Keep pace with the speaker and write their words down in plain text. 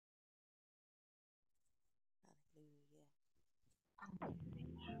Hallelujah.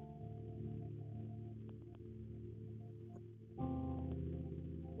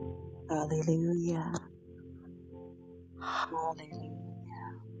 Hallelujah.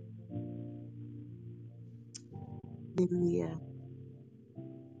 Hallelujah.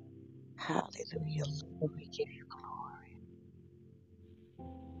 Hallelujah. Lord, we give you glory.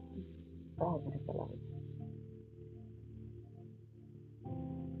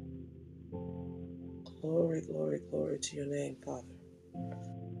 Glory, glory, glory to your name, Father.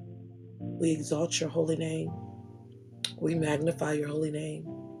 We exalt your holy name. We magnify your holy name.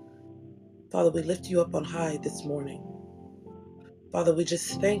 Father, we lift you up on high this morning. Father, we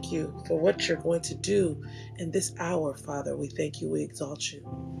just thank you for what you're going to do in this hour, Father. We thank you. We exalt you.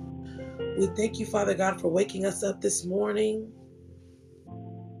 We thank you, Father God, for waking us up this morning,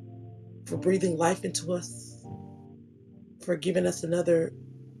 for breathing life into us, for giving us another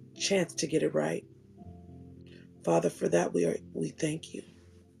chance to get it right. Father, for that we thank you.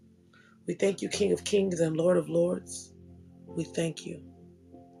 We thank you, King of Kings and Lord of Lords. We thank you.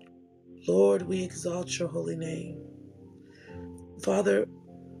 Lord, we exalt your holy name. Father,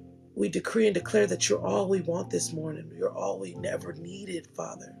 we decree and declare that you're all we want this morning. You're all we never needed,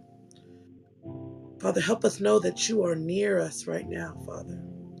 Father. Father, help us know that you are near us right now, Father.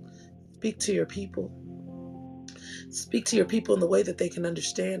 Speak to your people. Speak to your people in the way that they can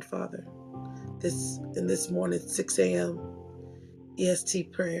understand, Father. This morning, 6 a.m.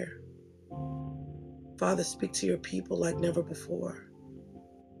 EST prayer. Father, speak to your people like never before.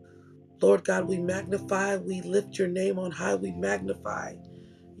 Lord God, we magnify, we lift your name on high. We magnify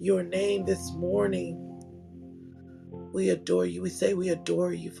your name this morning. We adore you. We say we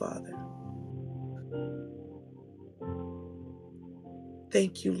adore you, Father.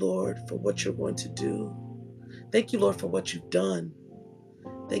 Thank you, Lord, for what you're going to do. Thank you, Lord, for what you've done.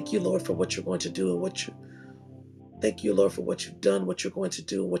 Thank you, Lord, for what you're going to do and thank you, Lord, for what you've done, what you're going to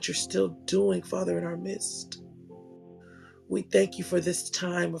do, and what you're still doing, Father, in our midst. We thank you for this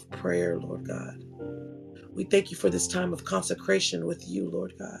time of prayer, Lord God. We thank you for this time of consecration with you,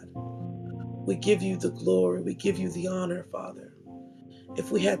 Lord God. We give you the glory. We give you the honor, Father.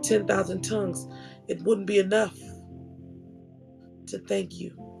 If we had 10,000 tongues, it wouldn't be enough to thank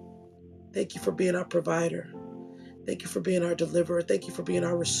you. Thank you for being our provider. Thank you for being our deliverer. Thank you for being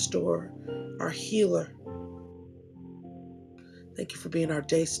our restorer, our healer. Thank you for being our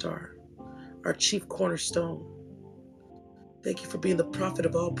day star, our chief cornerstone. Thank you for being the prophet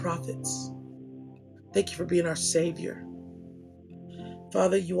of all prophets. Thank you for being our savior.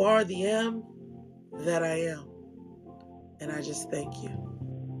 Father, you are the am that I am. And I just thank you.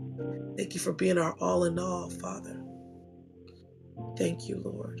 Thank you for being our all in all, Father. Thank you,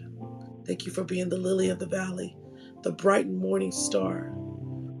 Lord. Thank you for being the lily of the valley, the bright and morning star.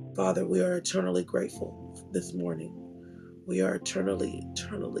 Father, we are eternally grateful this morning. We are eternally,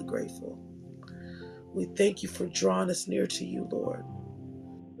 eternally grateful. We thank you for drawing us near to you, Lord.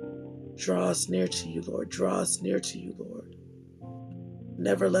 Draw us near to you, Lord. Draw us near to you, Lord.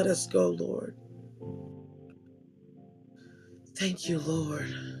 Never let us go, Lord. Thank you,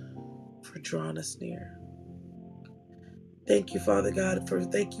 Lord, for drawing us near. Thank you, Father God,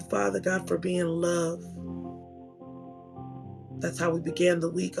 for being love. That's how we began the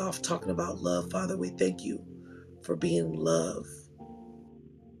week off talking about love. Father, we thank you for being love.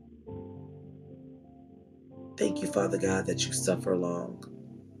 Thank you, Father God, that you suffer long.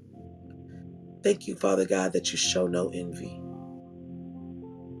 Thank you, Father God, that you show no envy.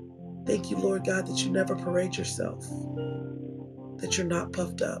 Thank you, Lord God, that you never parade yourself, that you're not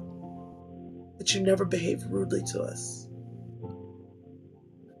puffed up, that you never behave rudely to us,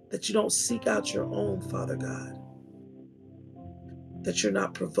 that you don't seek out your own, Father God, that you're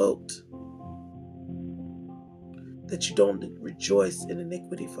not provoked, that you don't rejoice in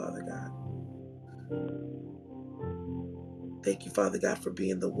iniquity, Father God. Thank you, Father God, for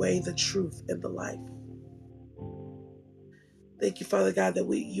being the way, the truth, and the life. Thank you, Father God, that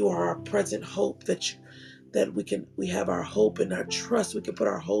you are our present hope, that we have our hope and our trust. We can put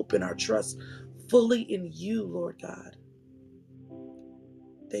our hope and our trust fully in you, Lord God.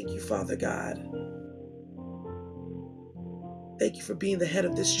 Thank you, Father God. Thank you for being the head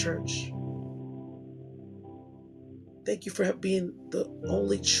of this church. Thank you for being the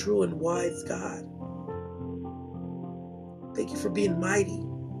only true and wise God. Thank you for being mighty.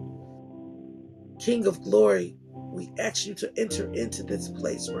 King of glory, we ask you to enter into this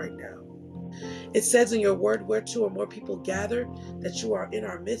place right now. It says in your word, where two or more people gather, that you are in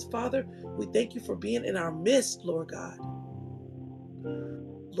our midst, Father. We thank you for being in our midst, Lord God.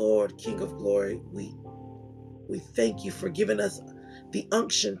 Lord, King of glory, we thank you for giving us the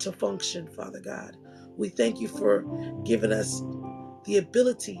unction to function, Father God. We thank you for giving us the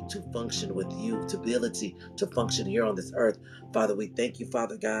ability to function with you, the ability to function here on this earth. Father, we thank you,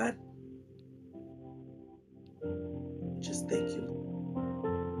 Father God. We just thank you.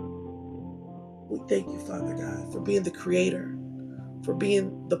 We thank you, Father God, for being the creator, for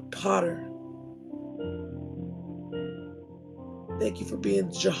being the potter. Thank you for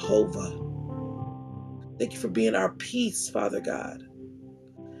being Jehovah. Thank you for being our peace, Father God.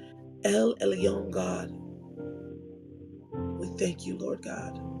 El Elyon, God. We thank you, Lord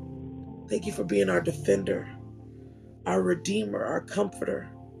God. Thank you for being our defender, our redeemer, our comforter.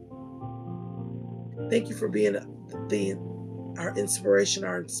 Thank you for being our inspiration,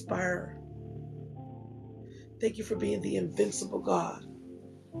 our inspirer. Thank you for being the invincible God,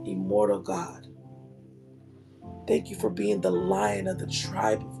 immortal God. Thank you for being the Lion of the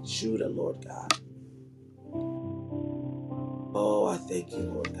tribe of Judah, Lord God. Oh, I thank you,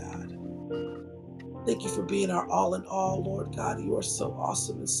 Lord God. Thank you for being our all in all, Lord God. You are so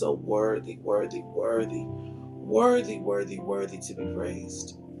awesome and so worthy, worthy, worthy, worthy, worthy, worthy to be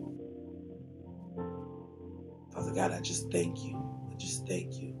praised. Father God, I just thank you. I just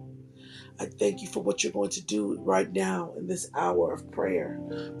thank you. I thank you for what you're going to do right now in this hour of prayer,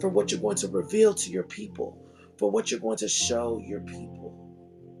 for what you're going to reveal to your people, for what you're going to show your people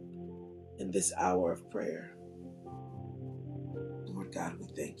in this hour of prayer. Lord God, we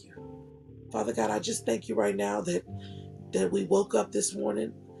thank you. Father God, I just thank you right now that we woke up this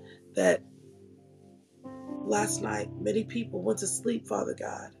morning, that last night many people went to sleep, Father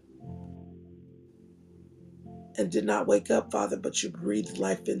God, and did not wake up, Father, but you breathed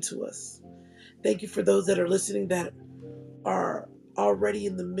life into us. Thank you for those that are listening that are already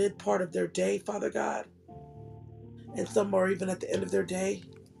in the mid part of their day, Father God, and some are even at the end of their day.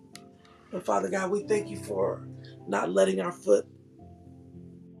 But Father God, we thank you for not letting our foot,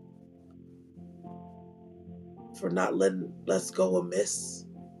 for not letting us go amiss.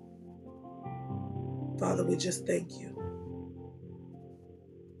 Father, we just thank you.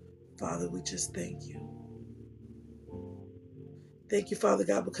 Father, we just thank you. Thank you, Father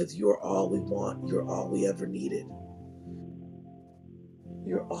God, because you are all we want. You're all we ever needed.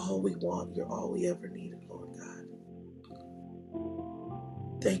 You're all we want. You're all we ever needed, Lord God.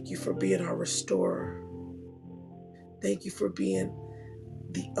 Thank you for being our restorer. Thank you for being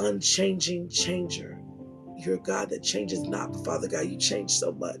the unchanging changer. You're a God that changes not, but Father God, you change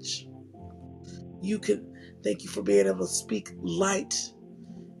so much. Thank you for being able to speak light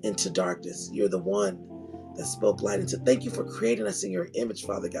into darkness. You're the one that spoke light into. Thank you for creating us in your image,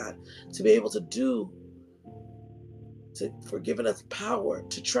 Father God, to be able for giving us power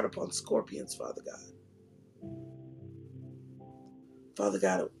to tread upon scorpions, Father God. Father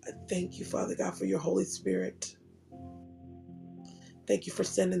God, I thank you, Father God, for your Holy Spirit. Thank you for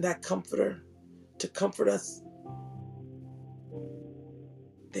sending that comforter to comfort us.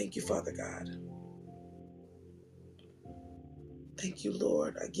 Thank you, Father God. Thank you,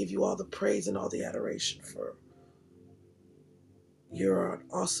 Lord. I give you all the praise and all the adoration for you're an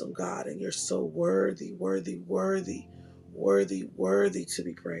awesome God and you're so worthy, worthy, worthy, worthy, worthy to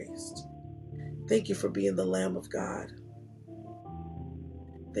be praised. Thank you for being the Lamb of God.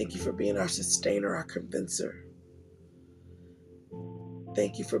 Thank you for being our sustainer, our convincer.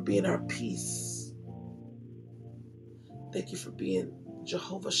 Thank you for being our peace. Thank you for being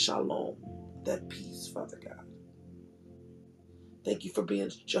Jehovah Shalom, that peace, Father God. Thank you for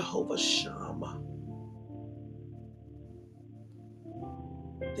being Jehovah Shammah.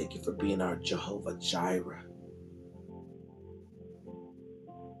 Thank you for being our Jehovah Jireh.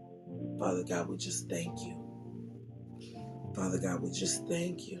 Father God, we just thank you. Father God, we just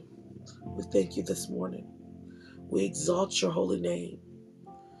thank you. We thank you this morning. We exalt your holy name.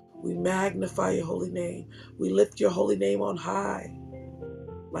 We magnify your holy name. We lift your holy name on high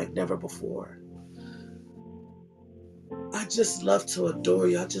like never before. I just love to adore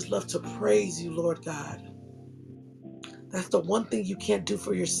you. I just love to praise you, Lord God. That's the one thing you can't do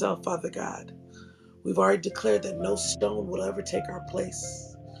for yourself, Father God. We've already declared that no stone will ever take our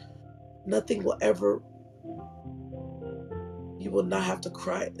place. Nothing will ever, you will not have to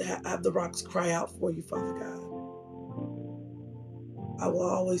have the rocks cry out for you, Father God. I will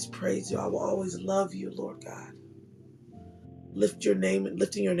always praise you. I will always love you, Lord God.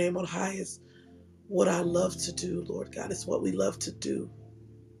 Lifting your name on high is what I love to do, Lord God. It's what we love to do.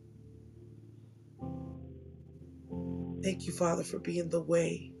 Thank you, Father, for being the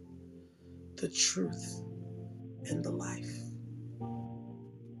way, the truth, and the life.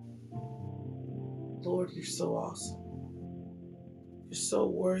 Lord, you're so awesome. You're so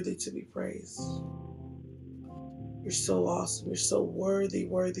worthy to be praised. You're so awesome. You're so worthy,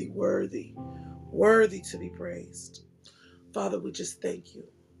 worthy, worthy, worthy to be praised. Father, we just thank you.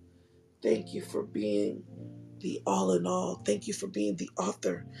 Thank you for being the all in all. Thank you for being the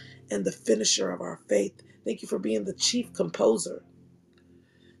author and the finisher of our faith. Thank you for being the chief composer.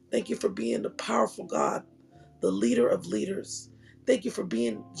 Thank you for being the powerful God, the leader of leaders. Thank you for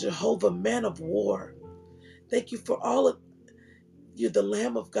being Jehovah, man of war. Thank you for all of you're the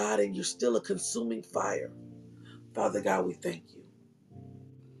Lamb of God and you're still a consuming fire. Father God, we thank you.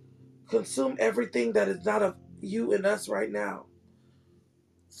 Consume everything that is not of you in us right now.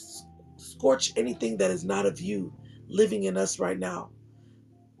 Scorch anything that is not of you living in us right now.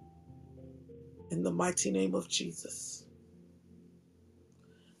 In the mighty name of Jesus.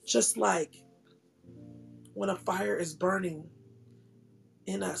 Just like when a fire is burning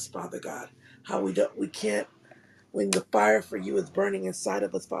in us, Father God, how we can't, when the fire for you is burning inside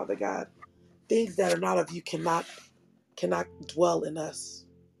of us, Father God, things that are not of you cannot dwell in us.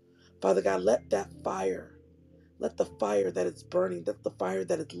 Father God, let the fire that is burning, let the fire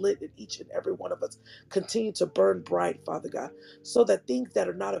that is lit in each and every one of us continue to burn bright, Father God, so that things that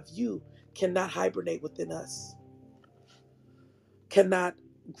are not of you cannot hibernate within us, cannot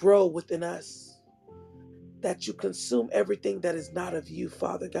grow within us, that you consume everything that is not of you,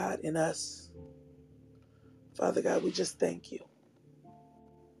 Father God, in us. Father God, we just thank you.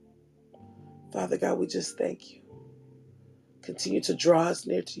 Father God, we just thank you. Continue to draw us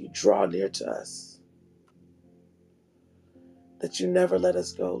near to you, draw near to us, that you never let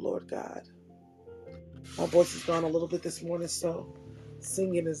us go, Lord God. My voice is gone a little bit this morning, so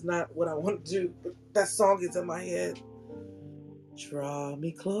singing is not what I want to do, but that song is in my head. Draw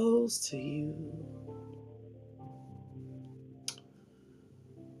me close to you.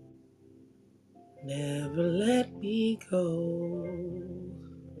 Never let me go.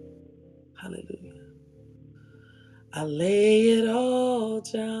 Hallelujah. I lay it all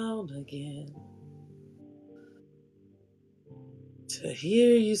down again to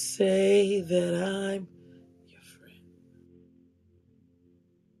hear you say that I'm your friend.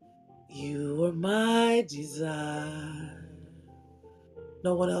 You are my desire.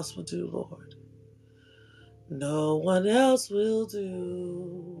 No one else will do, Lord. No one else will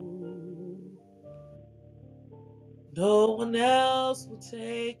do. No one else will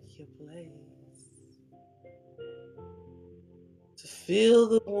take your place. To feel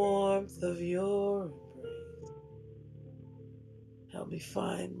the warmth of your embrace. Help me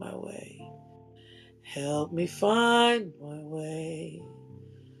find my way. Help me find my way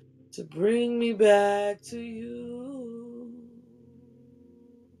to bring me back to you.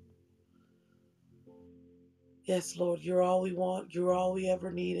 Yes, Lord, you're all we want. You're all we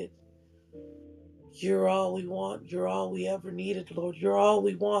ever needed. You're all we want. You're all we ever needed, Lord. You're all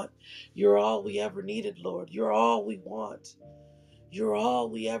we want. You're all we ever needed, Lord. You're all we want. You're all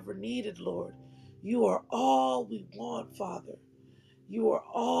we ever needed, Lord. You are all we want, Father. You are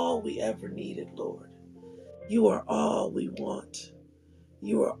all we ever needed, Lord. You are all we want.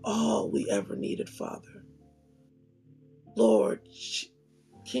 You are all we ever needed, Father. Lord,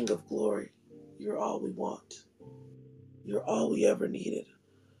 King of glory, you're all we want. You're all we ever needed.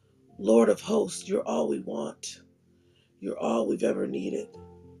 Lord of hosts, you're all we want. You're all we've ever needed.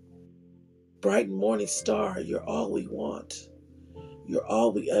 Bright and morning star, you're all we want. You're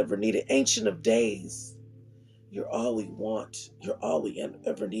all we ever needed. Ancient of days, you're all we want. You're all we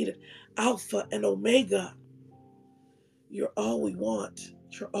ever needed. Alpha and Omega, you're all we want.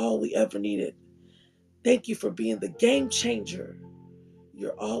 You're all we ever needed. Thank you for being the game changer.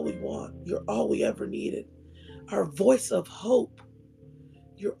 You're all we want. You're all we ever needed. Our voice of hope,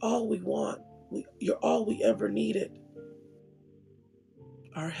 you're all we want. You're all we ever needed.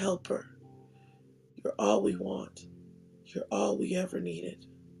 Our helper, you're all we want. You're all we ever needed.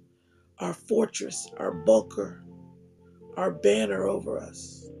 Our fortress, our bulker, our banner over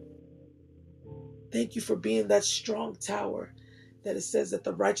us. Thank you for being that strong tower that it says that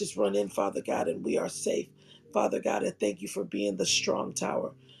the righteous run in, Father God, and we are safe. Father God, I thank you for being the strong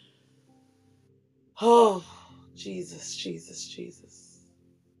tower. Oh, Jesus, Jesus, Jesus.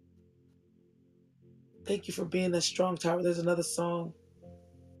 Thank you for being that strong tower. There's another song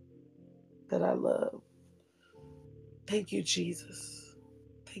that I love. Thank you, Jesus.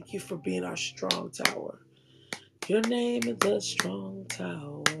 Thank you for being our strong tower. Your name is a strong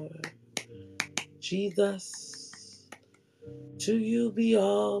tower. Jesus, to you be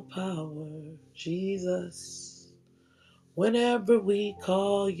all power. Jesus, whenever we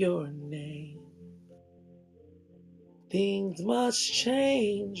call your name, things must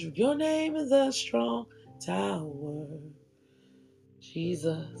change. Your name is a strong tower.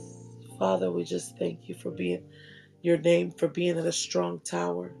 Jesus, Father, we just thank you for being your name, for being in a strong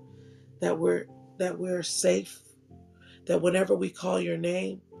tower, that we're safe, that whenever we call your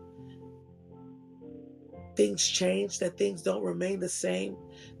name, things change, that things don't remain the same.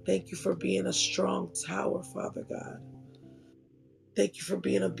 Thank you for being a strong tower, Father God. Thank you for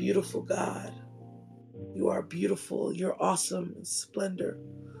being a beautiful God. You are beautiful. You're awesome in splendor.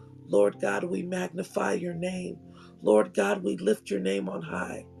 Lord God, we magnify your name. Lord God, we lift your name on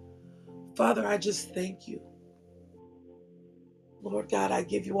high. Father, I just thank you. Lord God, I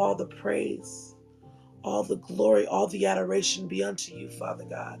give you all the praise, all the glory, all the adoration be unto you, Father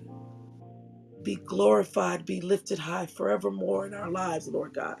God. Be glorified, be lifted high forevermore in our lives,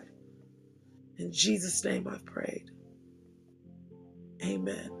 Lord God. In Jesus' name I've prayed.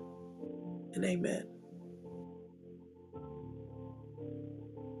 Amen and amen.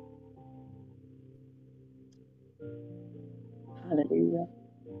 Hallelujah.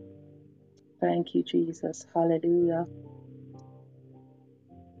 Thank you, Jesus. Hallelujah.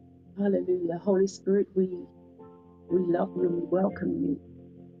 Hallelujah. Holy Spirit, we love you and we welcome you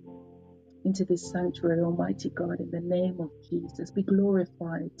into this sanctuary, Almighty God, in the name of Jesus. Be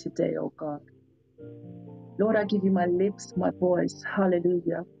glorified today, oh God. Lord, I give you my lips, my voice.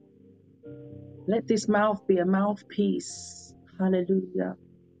 Hallelujah. Let this mouth be a mouthpiece. Hallelujah.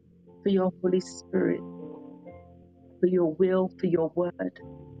 For your Holy Spirit, for your will, for your word,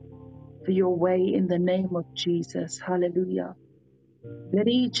 for your way in the name of Jesus. Hallelujah. Let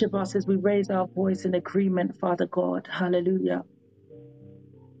each of us, as we raise our voice in agreement, Father God, hallelujah.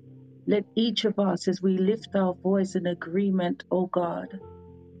 Let each of us, as we lift our voice in agreement, oh God,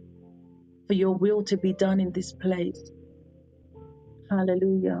 for your will to be done in this place.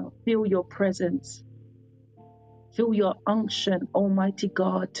 Hallelujah. Feel your presence. Feel your unction, Almighty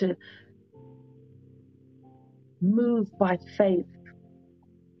God, to move by faith.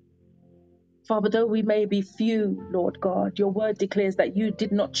 Father, though we may be few, Lord God, your word declares that you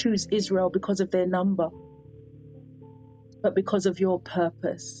did not choose Israel because of their number, but because of your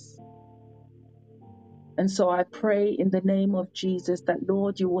purpose. And so I pray in the name of Jesus that,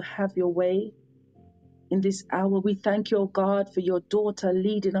 Lord, you will have your way in this hour. We thank you, O God, for your daughter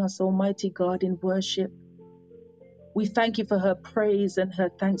leading us, Almighty God, in worship. We thank you for her praise and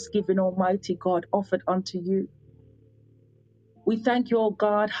her thanksgiving, Almighty God, offered unto you. We thank you, O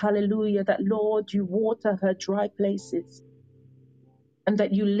God, hallelujah, that, Lord, you water her dry places and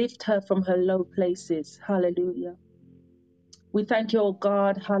that you lift her from her low places. Hallelujah. We thank you, O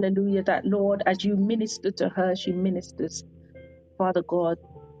God, hallelujah, that, Lord, as you minister to her, she ministers, Father God,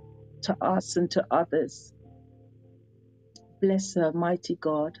 to us and to others. Bless her, mighty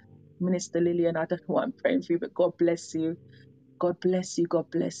God. Minister Lillian, I don't know what I'm praying for you, but God bless you. God bless you. God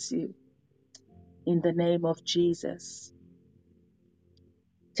bless you. In the name of Jesus.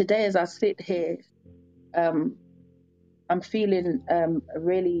 Today, as I sit here, um, I'm feeling a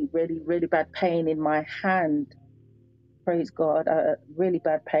really, really, really bad pain in my hand. Praise God. Really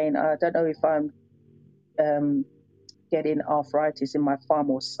bad pain. I don't know if I'm um, getting arthritis in my thumb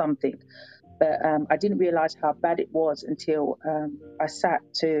or something, but I didn't realize how bad it was until I sat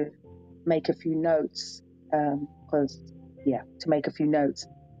to make a few notes, to make a few notes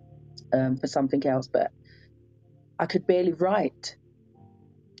for something else, but I could barely write.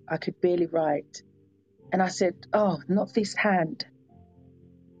 I could barely write. And I said, oh, not this hand.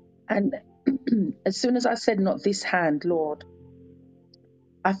 And as soon as I said, not this hand, Lord,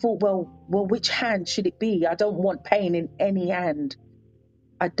 I thought, well, which hand should it be? I don't want pain in any hand.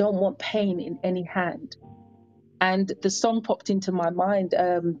 I don't want pain in any hand. And the song popped into my mind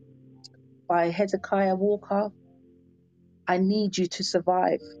by Hezekiah Walker, I Need You to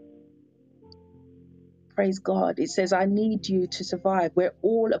Survive. Praise God. It says, I need you to survive. We're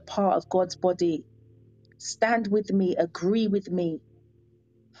all a part of God's body. Stand with me, agree with me.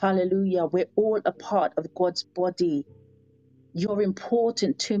 Hallelujah. We're all a part of God's body. You're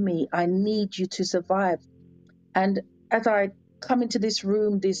important to me. I need you to survive. And as I come into this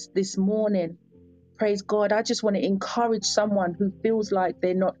room this morning, praise God, I just want to encourage someone who feels like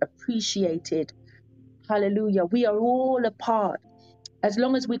they're not appreciated. Hallelujah. We are all a part. As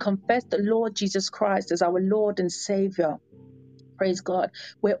long as we confess the Lord Jesus Christ as our Lord and Savior, praise God,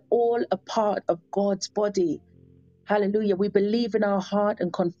 we're all a part of God's body. Hallelujah. We believe in our heart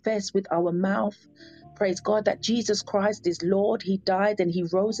and confess with our mouth. Praise God that Jesus Christ is Lord. He died and he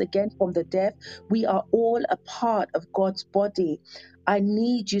rose again from the dead. We are all a part of God's body. I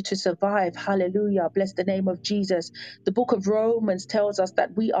need you to survive. Hallelujah. Bless the name of Jesus. The book of Romans tells us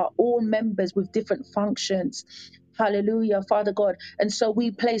that we are all members with different functions. Hallelujah, Father God. And so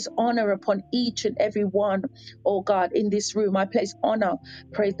we place honor upon each and every one, oh God, in this room. I place honor.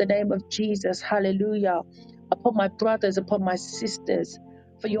 Praise the name of Jesus. Hallelujah upon my brothers, upon my sisters.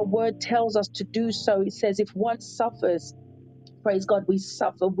 For your word tells us to do so. It says, if one suffers, praise God, we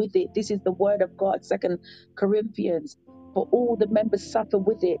suffer with it. This is the word of God, Second Corinthians. For all the members suffer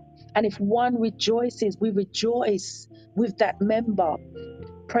with it. And if one rejoices, we rejoice with that member.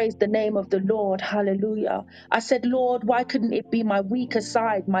 Praise the name of the Lord. Hallelujah. I said, Lord, why couldn't it be my weaker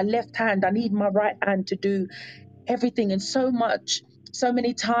side, my left hand? I need my right hand to do everything. And so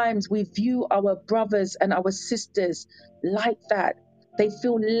many times we view our brothers and our sisters like that. They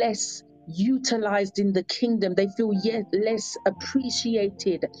feel less utilized in the kingdom. They feel yet less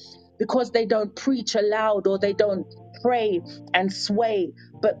appreciated because they don't preach aloud or they don't pray and sway.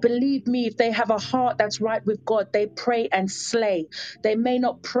 But believe me, if they have a heart that's right with God, they pray and slay. They may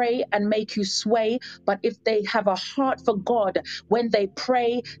not pray and make you sway, but if they have a heart for God, when they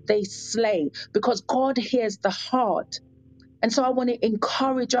pray, they slay because God hears the heart. And so I want to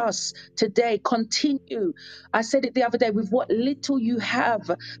encourage us today, continue. I said it the other day, with what little you have,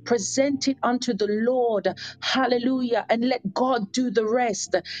 present it unto the Lord. Hallelujah. And let God do the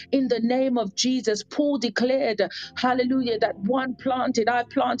rest. In the name of Jesus, Paul declared, hallelujah, that one planted, I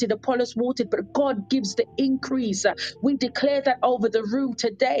planted, Apollos watered, but God gives the increase. We declare that over the room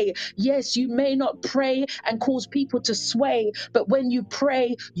today. Yes, you may not pray and cause people to sway, but when you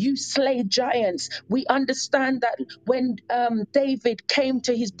pray, you slay giants. We understand that when David came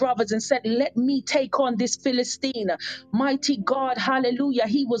to his brothers and said, let me take on this Philistine, mighty God, hallelujah,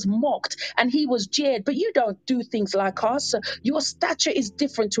 he was mocked and he was jeered. But you don't do things like us. Your stature is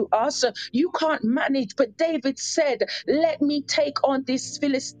different to us. You can't manage. But David said, let me take on this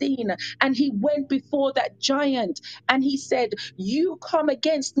Philistine. And he went before that giant and he said, you come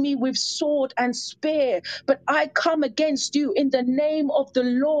against me with sword and spear, but I come against you in the name of the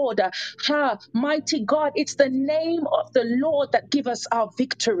Lord. Ha, mighty God, it's the name of the Lord that give us our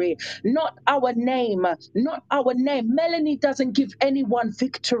victory, not our name, not our name. Melanie doesn't give anyone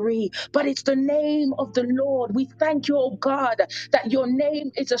victory, but it's the name of the Lord. We thank you, oh God, that your name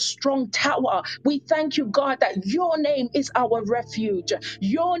is a strong tower. We thank you, God, that your name is our refuge.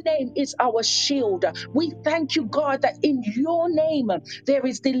 Your name is our shield. We thank you, God, that in your name there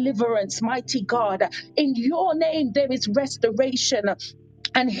is deliverance, mighty God. In your name there is restoration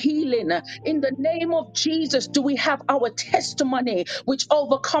and healing. In the name of Jesus, do we have our testimony which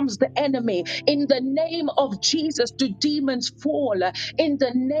overcomes the enemy? In the name of Jesus, do demons fall? In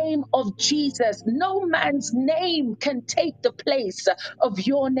the name of Jesus, no man's name can take the place of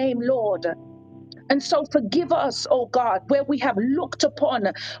your name, Lord. And so forgive us, oh God, where we have looked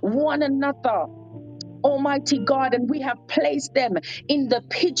upon one another, Almighty God, and we have placed them in the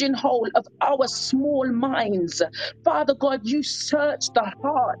pigeonhole of our small minds. Father God, you search the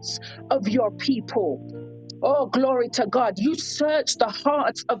hearts of your people. Oh, glory to God. You search the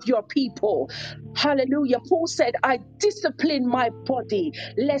hearts of your people. Hallelujah. Paul said, I discipline my body,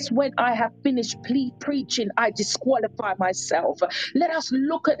 lest when I have finished preaching, I disqualify myself. Let us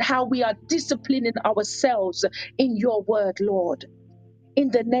look at how we are disciplining ourselves in your word, Lord,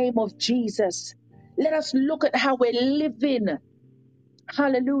 in the name of Jesus. Let us look at how we're living.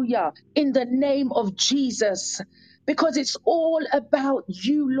 Hallelujah. In the name of Jesus. Because it's all about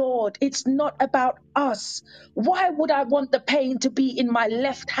you, Lord. It's not about us. Why would I want the pain to be in my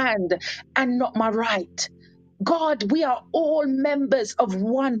left hand and not my right? God, we are all members of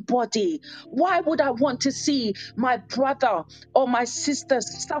one body. Why would I want to see my brother or my sister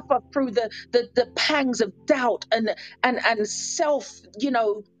suffer through the pangs of doubt and self,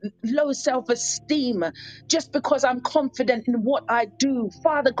 low self-esteem just because I'm confident in what I do?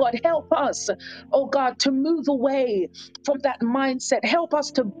 Father God, help us, oh God, to move away from that mindset. Help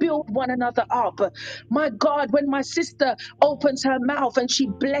us to build one another up. My God, when my sister opens her mouth and she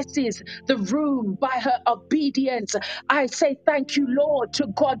blesses the room by her obedience, I say, thank you, Lord. To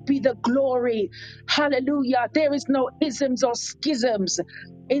God be the glory. Hallelujah. There is no isms or schisms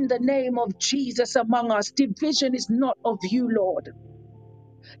in the name of Jesus among us. Division is not of you, Lord.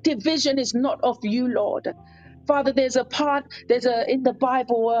 Division is not of you, Lord. Father, there's a in the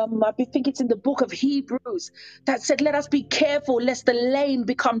Bible, think it's in the book of Hebrews, that said, let us be careful lest the lame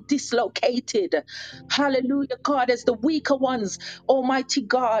become dislocated. Hallelujah, God, as the weaker ones, Almighty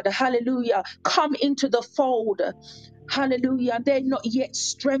God, hallelujah, come into the fold. Hallelujah. And they're not yet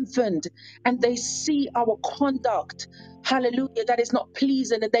strengthened and they see our conduct. Hallelujah. That is not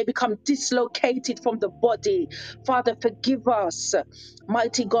pleasing and they become dislocated from the body. Father, forgive us,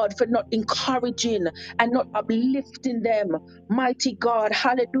 mighty God, for not encouraging and not uplifting them. Mighty God.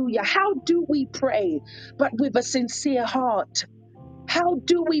 Hallelujah. How do we pray? But with a sincere heart. How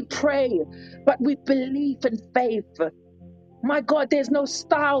do we pray? But with belief and faith. My God, there's no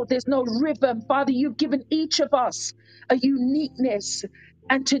style, there's no rhythm. Father, you've given each of us a uniqueness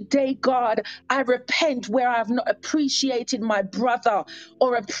And today, God, I repent where I have not appreciated my brother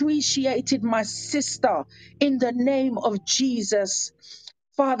or appreciated my sister in the name of Jesus.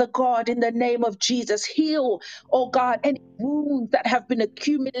 Father God, in the name of Jesus, heal, oh God, any wounds that have been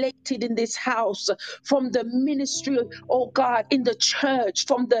accumulated in this house from the ministry, oh God, in the church,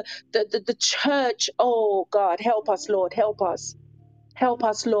 from the church. Oh God, help us, Lord, help us. Help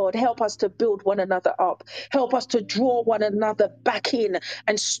us, Lord. Help us to build one another up. Help us to draw one another back in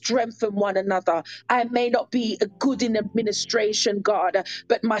and strengthen one another. I may not be good in administration, God,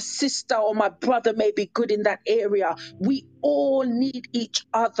 but my sister or my brother may be good in that area. We all need each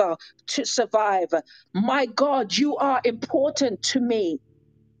other to survive. My God, you are important to me.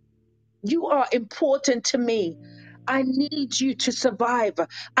 You are important to me. I need you to survive.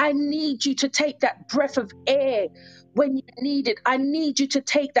 I need you to take that breath of air when you need it. I need you to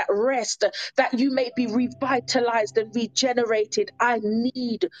take that rest that you may be revitalized and regenerated. I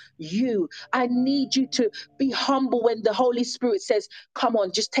need you. I need you to be humble when the Holy Spirit says, come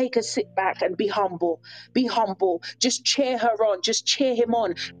on, just take a sit back and be humble. Be humble. Just cheer her on. Just cheer him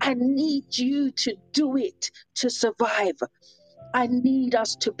on. I need you to do it to survive. I need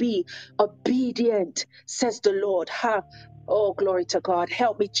us to be obedient, says the Lord. Ha. Oh, glory to God.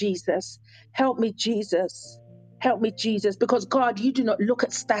 Help me, Jesus. Help me, Jesus. Help me, Jesus. Because God, you do not look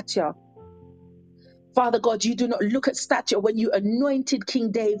at stature. Father God, you do not look at stature when you anointed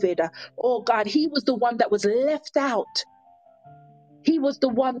King David. Oh God, he was the one that was left out. He was the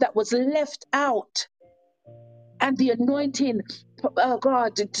one that was left out. And the anointing,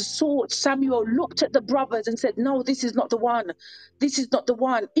 God, to Samuel looked at the brothers and said, no, this is not the one. This is not the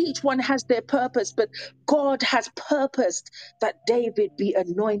one. Each one has their purpose, but God has purposed that David be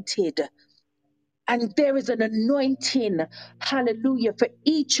anointed. And there is an anointing, hallelujah, for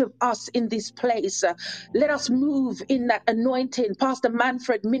each of us in this place. Let us move in that anointing. Pastor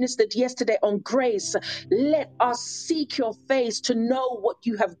Manfred ministered yesterday on grace. Let us seek your face to know what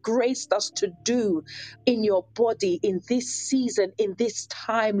you have graced us to do in your body in this season, in this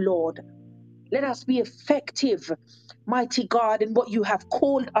time, Lord. Let us be effective, mighty God, in what you have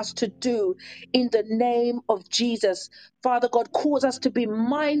called us to do in the name of Jesus. Father God, cause us to be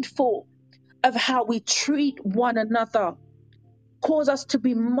mindful of how we treat one another. Cause us to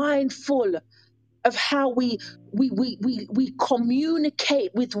be mindful of how we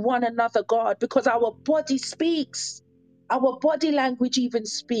communicate with one another, God, because our body speaks. Our body language even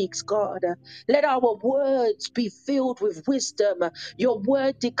speaks, God. Let our words be filled with wisdom. Your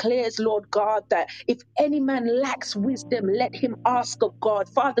word declares, Lord God, that if any man lacks wisdom, let him ask of God.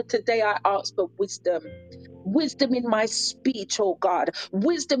 Father, today I ask for wisdom. Wisdom in my speech, oh God,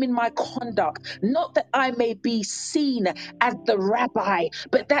 wisdom in my conduct, not that I may be seen as the rabbi,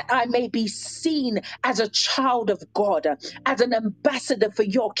 but that I may be seen as a child of God, as an ambassador for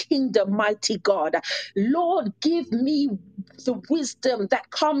your kingdom, mighty God. Lord, give me the wisdom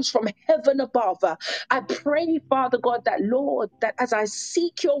that comes from heaven above. I pray, Father God, that Lord, that as I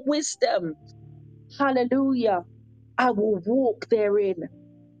seek your wisdom, hallelujah, I will walk therein.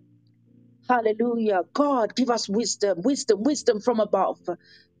 Hallelujah. God, give us wisdom, wisdom, wisdom from above.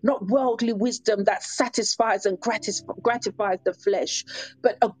 Not worldly wisdom that satisfies and gratifies the flesh,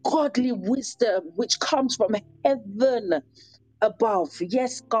 but a godly wisdom which comes from heaven above.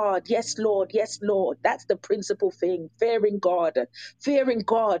 Yes, God. Yes, Lord. Yes, Lord. That's the principal thing. Fearing God. Fearing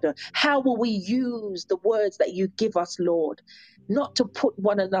God. How will we use the words that you give us, Lord? Not to put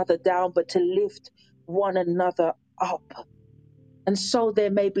one another down, but to lift one another up. And so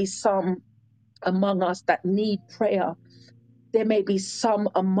there may be some among us that need prayer. There may be some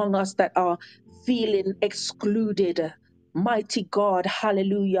among us that are feeling excluded. Mighty God,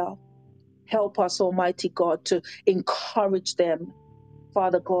 hallelujah. Help us, Almighty God, to encourage them.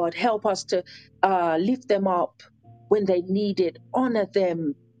 Father God, help us to lift them up when they need it. Honor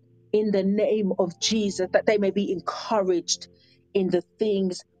them in the name of Jesus, that they may be encouraged in the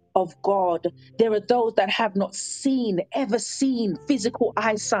things of God. There are those that have not seen, ever seen physical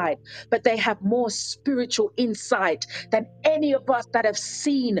eyesight, but they have more spiritual insight than any of us that have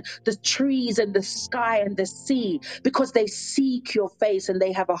seen the trees and the sky and the sea, because they seek your face and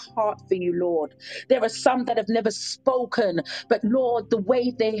they have a heart for you, Lord. There are some that have never spoken, but Lord, the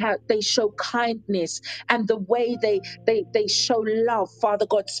way they show kindness and the way they show love, Father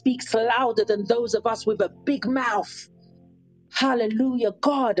God, speaks louder than those of us with a big mouth. Hallelujah.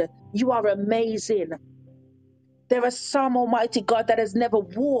 God, you are amazing. There are some, Almighty God, that has never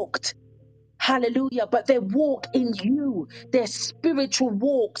walked. Hallelujah. But their walk in you, their spiritual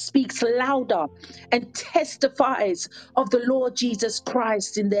walk speaks louder and testifies of the Lord Jesus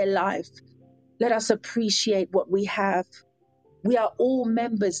Christ in their life. Let us appreciate what we have. We are all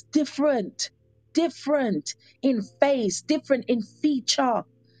members, different in face, different in feature,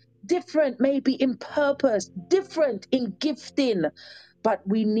 different maybe in purpose, different in gifting. But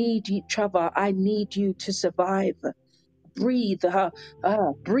we need each other. I need you to survive. Breathe,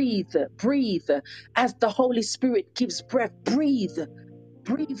 breathe, breathe. As the Holy Spirit gives breath, breathe.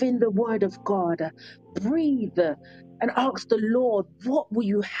 Breathe in the word of God. Breathe and ask the Lord, what will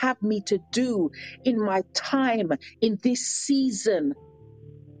you have me to do in my time, in this season?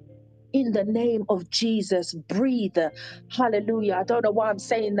 In the name of Jesus, breathe. Hallelujah. I don't know why I'm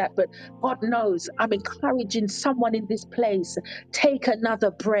saying that, but God knows I'm encouraging someone in this place. Take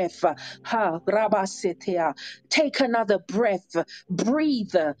another breath. Rabasetea. Take another breath.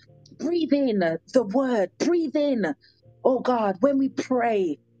 Breathe. Breathe in the word. Breathe in. Oh God, when we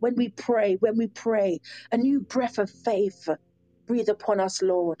pray, a new breath of faith. Breathe upon us,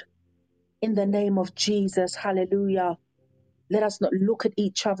 Lord. In the name of Jesus. Hallelujah. Let us not look at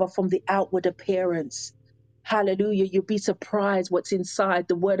each other from the outward appearance. Hallelujah. You'll be surprised what's inside.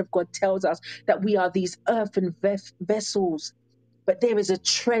 The word of God tells us that we are these earthen vessels, but there is a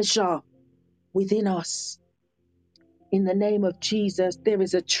treasure within us. In the name of Jesus, there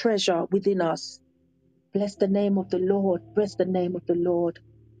is a treasure within us. Bless the name of the Lord. Bless the name of the Lord.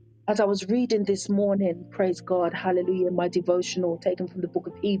 As I was reading this morning, praise God, hallelujah, my devotional taken from the book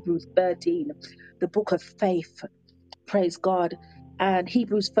of Hebrews 13, the book of faith. Praise God. And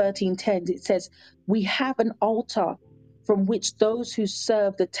Hebrews 13:10, it says, we have an altar from which those who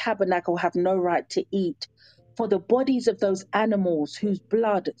serve the tabernacle have no right to eat. For the bodies of those animals whose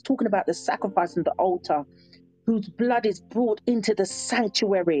blood, it's talking about the sacrifice on the altar, whose blood is brought into the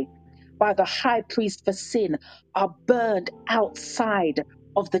sanctuary by the high priest for sin, are burned outside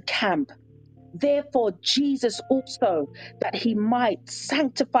of the camp. Therefore, Jesus also, that he might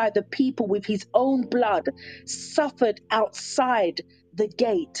sanctify the people with his own blood, suffered outside the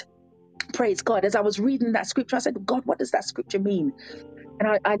gate. Praise God. As I was reading that scripture, I said, God, what does that scripture mean?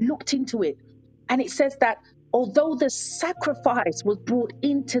 And I looked into it, and it says that although the sacrifice was brought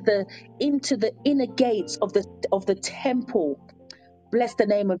into the inner gates of the temple, bless the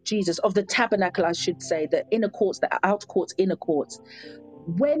name of Jesus, of the tabernacle, I should say, the inner courts, the outer courts, inner courts,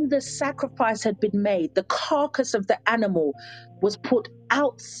 when the sacrifice had been made, the carcass of the animal was put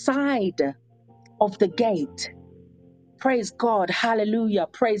outside of the gate. Praise God. Hallelujah.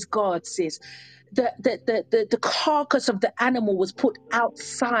 Praise God, sis. The carcass of the animal was put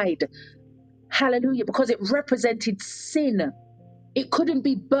outside. Hallelujah. Because it represented sin. It couldn't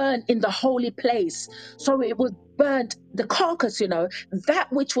be burnt in the holy place. So it was burnt, the carcass, that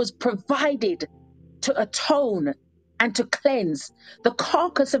which was provided to atone and to cleanse. The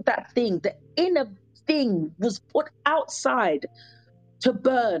carcass of that thing, the inner thing, was put outside to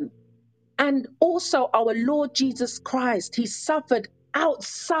burn. And also, our Lord Jesus Christ, he suffered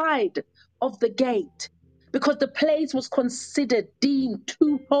outside of the gate because the place was considered deemed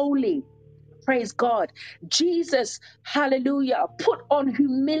too holy. Praise God. Jesus, hallelujah, put on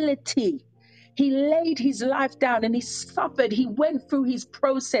humility. He laid his life down and he suffered. He went through his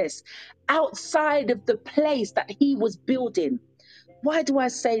process outside of the place that he was building. Why do I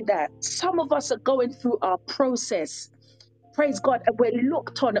say that? Some of us are going through our process. Praise God. And we're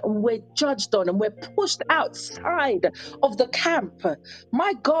looked on and we're judged on and we're pushed outside of the camp.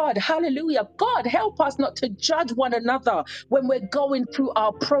 My God, hallelujah. God, help us not to judge one another when we're going through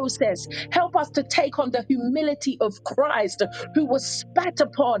our process. Help us to take on the humility of Christ who was spat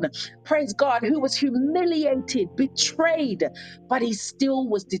upon. Praise God, who was humiliated, betrayed, but he still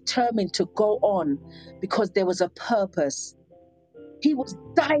was determined to go on because there was a purpose. He was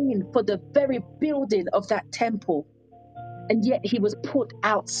dying for the very building of that temple. And yet he was put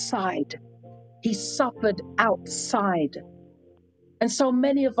outside. He suffered outside. And so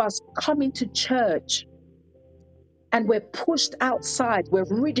many of us come into church and we're pushed outside. We're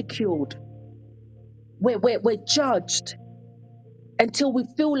ridiculed. We're judged until we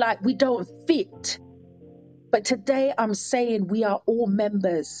feel like we don't fit. But today I'm saying we are all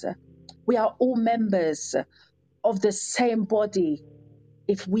members. We are all members of the same body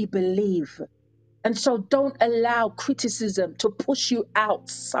if we believe. And so don't allow criticism to push you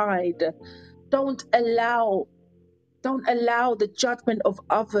outside. Don't allow Don't allow the judgment of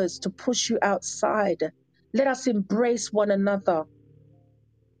others to push you outside. Let us embrace one another.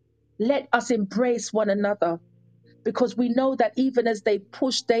 Let us embrace one another because we know that even as they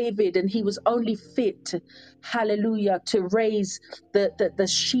pushed David and he was only fit, hallelujah, to raise the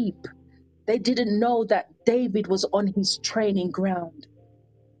sheep, they didn't know that David was on his training ground.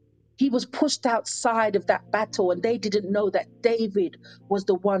 He was pushed outside of that battle and they didn't know that David was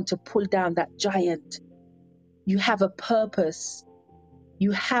the one to pull down that giant. You have a purpose.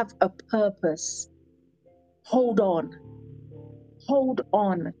 You have a purpose. Hold on. Hold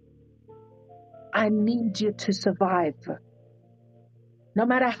on. I need you to survive. No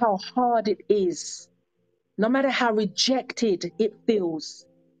matter how hard it is, no matter how rejected it feels,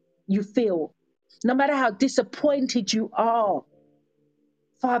 you feel, no matter how disappointed you are,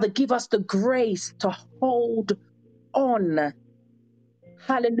 Father, give us the grace to hold on.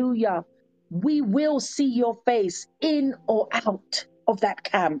 Hallelujah. We will see your face in or out of that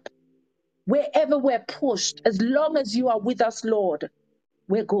camp. Wherever we're pushed, as long as you are with us, Lord,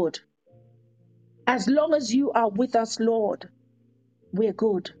 we're good. As long as you are with us, Lord, we're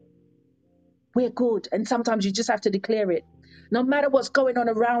good. We're good. And sometimes you just have to declare it. No matter what's going on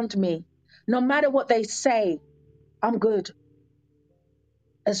around me, no matter what they say, I'm good.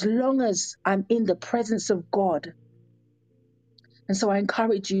 As long as I'm in the presence of God. And so I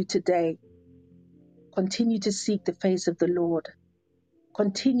encourage you today, continue to seek the face of the Lord.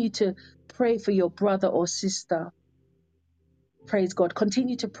 Continue to pray for your brother or sister. Praise God.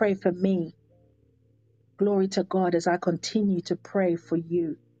 Continue to pray for me. Glory to God as I continue to pray for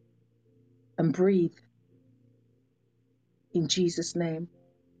you and breathe in Jesus' name.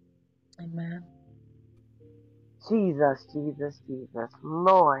 Amen. Jesus, Jesus, Jesus.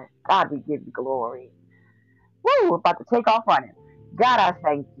 Lord, God, we give you glory. Woo, we're about to take off running. God, I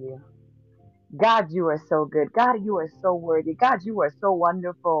thank you. God, you are so good. God, you are so worthy. God, you are so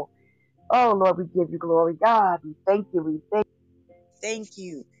wonderful. Oh, Lord, we give you glory. God, we thank you. We thank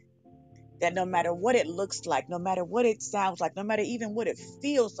you that no matter what it looks like, no matter what it sounds like, no matter even what it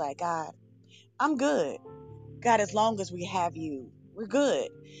feels like, God, I'm good. God, as long as we have you, we're good.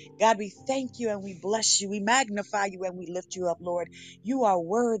 God, we thank you and we bless you. We magnify you and we lift you up, Lord. You are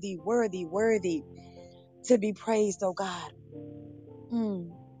worthy, worthy, worthy to be praised, oh God.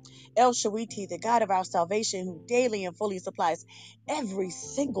 Mm. El Shawiti, the God of our salvation, who daily and fully supplies every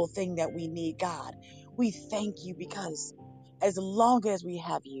single thing that we need, God. We thank you because as long as we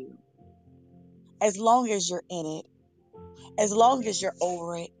have you, as long as you're in it, as long as you're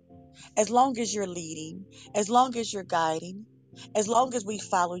over it, as long as you're leading, as long as you're guiding, as long as we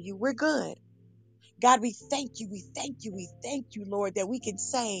follow you, we're good. God, we thank you, we thank you, we thank you, Lord, that we can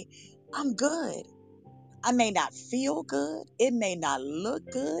say, I'm good. I may not feel good. It may not look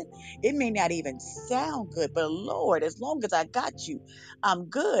good. It may not even sound good. But Lord, as long as I got you, I'm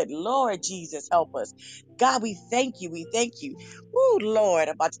good. Lord Jesus, help us. God, we thank you. We thank you. Woo, Lord,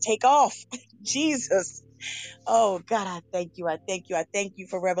 I'm about to take off. Jesus. Oh, God, I thank you. I thank you. I thank you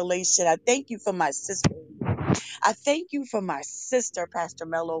for revelation. I thank you for my sister. I thank you for my sister, Pastor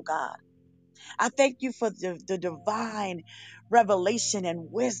Mello, God. I thank you for the divine revelation and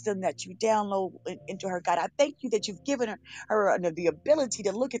wisdom that you download into her, God. I thank you that you've given her the ability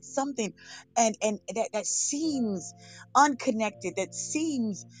to look at something and that seems unconnected, that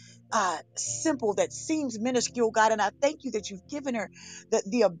seems simple, that seems minuscule, God. And I thank you that you've given her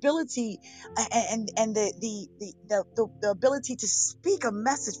the ability and the ability to speak a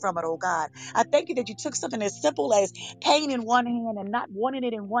message from it, oh God. I thank you that you took something as simple as pain in one hand and not wanting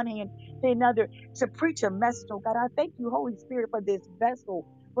it in one hand to another to preach a message, oh God. I thank you, Holy Spirit, for this vessel,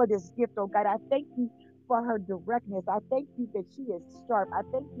 for this gift, oh God. I thank you for her directness. I thank you that she is sharp. I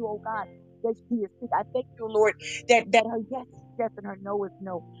thank you, oh God, that she is sick. I thank you, Lord, that her yes is yes and her no is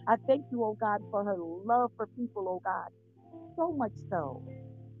no. I thank you, oh God, for her love for people, oh God. So much so.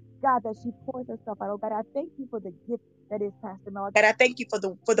 God, that she pours herself out. Oh God, I thank you for the gift that is Pastor Mel. God, I thank you for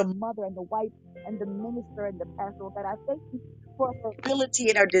the mother and the wife and the minister and the pastor. Oh God, I thank you for her ability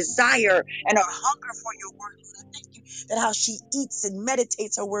and her desire and her hunger for your word. Lord, I thank you that how she eats and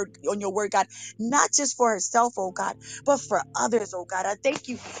meditates her word on your word, God, not just for herself, oh God, but for others, oh God. I thank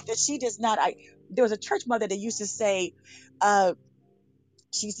you that she does not. There was a church mother that used to say,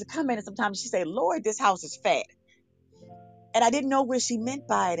 she used to come in and sometimes she say, Lord, this house is fat. And I didn't know what she meant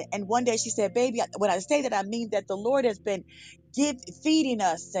by it. And one day she said, baby, when I say that, I mean that the Lord has been feeding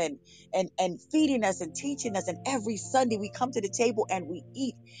us and feeding us and teaching us. And every Sunday we come to the table and we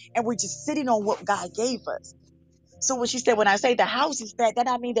eat and we're just sitting on what God gave us. So when she said, when I say the house is fat, then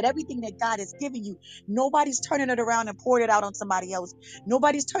I mean that everything that God has given you, nobody's turning it around and pouring it out on somebody else.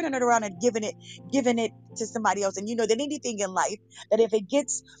 Nobody's turning it around and giving it to somebody else. And you know that anything in life, that if it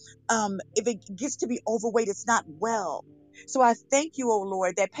gets to be overweight, it's not well. So I thank you, oh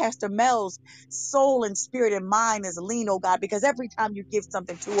Lord, that Pastor Mel's soul and spirit and mind is lean, oh God, because every time you give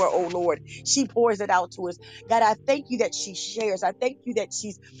something to her, oh Lord, she pours it out to us. God, I thank you that she shares. I thank you that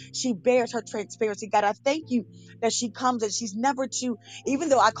she bears her transparency. God, I thank you that she comes and she's never too, even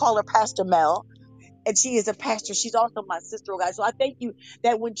though I call her Pastor Mel, And she is a pastor. She's also my sister, oh God. So I thank you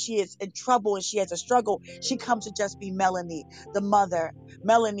that when she is in trouble and she has a struggle, she comes to just be Melanie, the mother,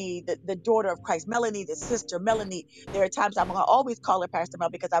 Melanie, the daughter of Christ, Melanie, the sister, Melanie. There are times I'm going to always call her Pastor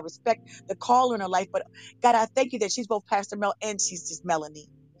Mel because I respect the call in her life. But God, I thank you that she's both Pastor Mel and she's just Melanie.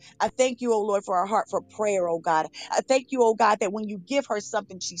 I thank you, oh Lord, for her heart for prayer, oh God. I thank you, oh God, that when you give her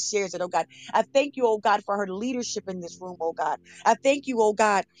something, she shares it, oh God. I thank you, oh God, for her leadership in this room, oh God. I thank you, oh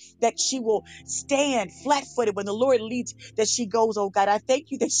God, that she will stand flat footed when the Lord leads that she goes, oh God. I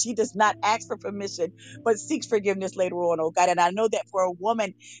thank you that she does not ask for permission, but seeks forgiveness later on, oh God. And I know that for a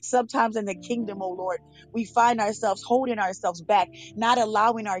woman, sometimes in the kingdom, oh Lord, we find ourselves holding ourselves back, not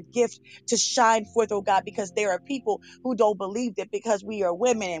allowing our gift to shine forth, oh God, because there are people who don't believe that because we are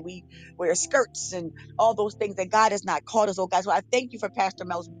women and we wear skirts and all those things that God has not called us, oh God. So I thank you for Pastor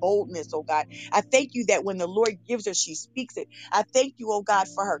Mel's boldness, oh God. I thank you that when the Lord gives her, she speaks it. I thank you, oh God,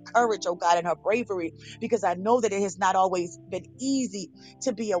 for her courage, oh God, and her bravery, because I know that it has not always been easy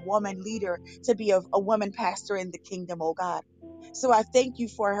to be a woman leader, to be a woman pastor in the kingdom, oh God. So I thank you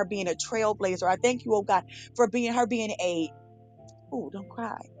for her being a trailblazer. I thank you, oh God, for being her being a, oh, don't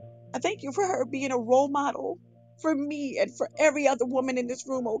cry. I thank you for her being a role model for me and for every other woman in this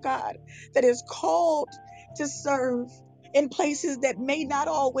room, oh God, that is called to serve in places that may not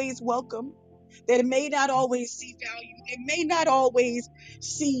always welcome, that may not always see value, that may not always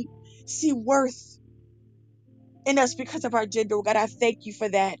see worth in us because of our gender, oh God. I thank you for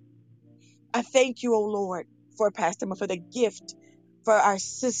that. I thank you, oh Lord, for Pastor Mel, for the gift for our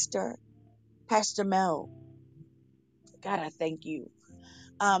sister, Pastor Mel. God, I thank you.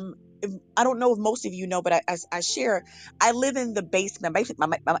 I don't know if most of you know, but I share. I live in the basement.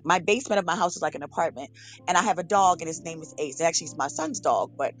 My basement of my house is like an apartment, and I have a dog, and his name is Ace. Actually, he's my son's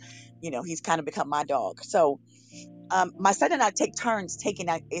dog, but he's kind of become my dog. So my son and I take turns taking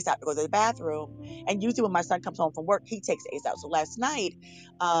Ace out to go to the bathroom. And usually when my son comes home from work, he takes Ace out. So last night,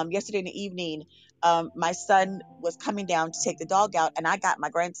 yesterday in the evening, my son was coming down to take the dog out, and I got my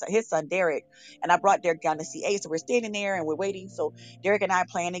grandson, his son Derek, and I brought Derek down to see Ace. So we're standing there and we're waiting. So Derek and I are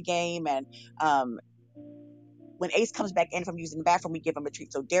playing a game, and um, when Ace comes back in from using the bathroom, we give him a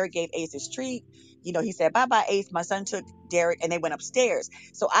treat. So Derek gave Ace his treat. He said, bye bye, Ace. My son took Derek and they went upstairs.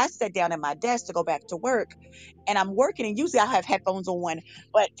 So I sat down at my desk to go back to work, and I'm working. And usually I have headphones on,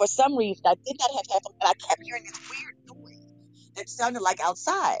 but for some reason I did not have headphones, and I kept hearing this weird noise that sounded like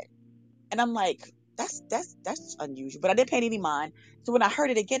outside. And I'm like, that's unusual, but I didn't pay any mind. So when I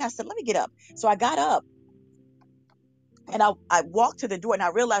heard it again, I said, let me get up. So I got up and I walked to the door, and I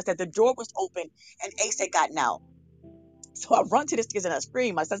realized that the door was open and Ace had gotten out. So I run to the stairs and I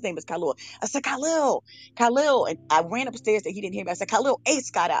scream. My son's name is Khalil. I said, Khalil, Khalil. And I ran upstairs and he didn't hear me. I said, Khalil,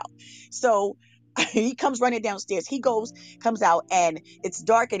 Ace got out. So he comes running downstairs. He comes out, and it's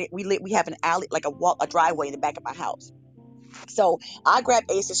dark, and we have an alley, like a driveway in the back of my house. So I grab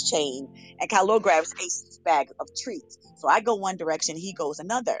Ace's chain and Khalil grabs Ace's bag of treats. So I go one direction, he goes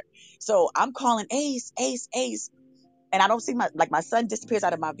another. So I'm calling Ace, Ace, Ace, and I don't see my son disappears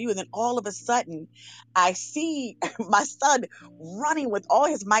out of my view. And then all of a sudden I see my son running with all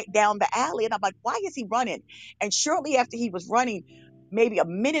his might down the alley. And I'm like, why is he running? And shortly after he was running, maybe a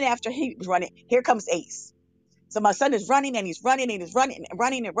minute after he was running, here comes Ace. So my son is running and he's running and he's running and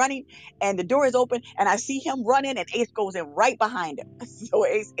running and running, and the door is open and I see him running and Ace goes in right behind him. So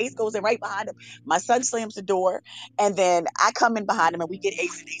Ace goes in right behind him. My son slams the door, and then I come in behind him and we get Ace,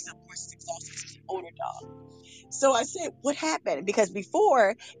 and Ace of course is exhausted because he's an older dog. So I said, what happened? Because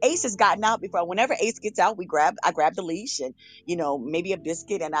before Ace has gotten out before, whenever Ace gets out, I grab the leash and, maybe a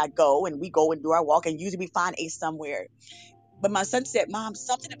biscuit, and we go and do our walk, and usually we find Ace somewhere. But my son said, Mom,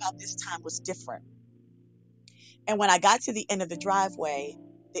 something about this time was different. And when I got to the end of the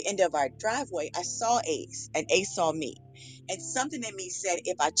end of our driveway, I saw Ace and Ace saw me. And something in me said,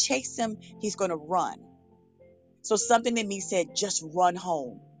 if I chase him, he's going to run. So something in me said, just run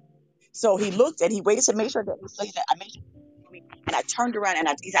home. So he looked and he waited to make sure that I made sure, and I turned around and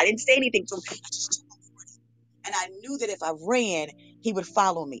I didn't say anything to him. I just took off running. And I knew that if I ran, he would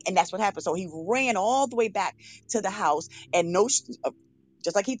follow me. And that's what happened. So he ran all the way back to the house, and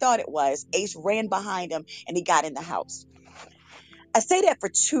just like he thought it was, Ace ran behind him and he got in the house. I say that for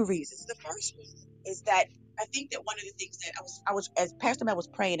two reasons. The first reason is that I think that one of the things that I was as Pastor Matt was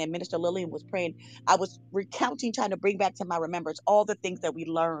praying and Minister Lillian was praying, I was recounting, trying to bring back to my remembrance all the things that we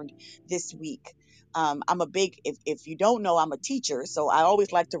learned this week. I'm a big, if you don't know, I'm a teacher, so I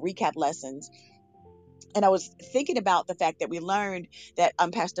always like to recap lessons. And I was thinking about the fact that we learned that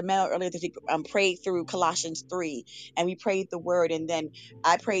Pastor Mel earlier this week prayed through Colossians 3, and we prayed the word, and then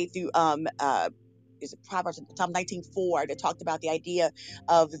I prayed through is it Proverbs Psalm 19:4 that talked about the idea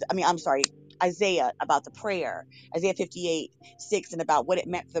of, I'm sorry, Isaiah about the prayer, Isaiah 58:6, and about what it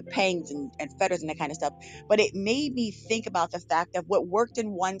meant for pangs and fetters and that kind of stuff. But it made me think about the fact of what worked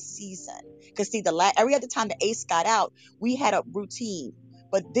in one season. Because see, every other time the Ace got out, we had a routine.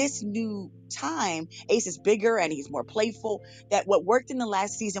 But this new time, Ace is bigger and he's more playful. That what worked in the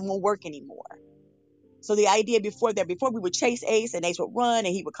last season won't work anymore. So the idea before we would chase Ace and Ace would run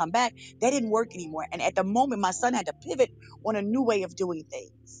and he would come back, that didn't work anymore. And at the moment, my son had to pivot on a new way of doing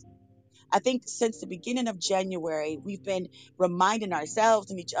things. I think since the beginning of January, we've been reminding ourselves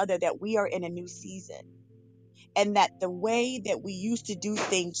and each other that we are in a new season and that the way that we used to do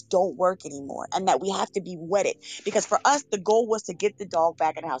things don't work anymore and that we have to be wedded. Because for us, the goal was to get the dog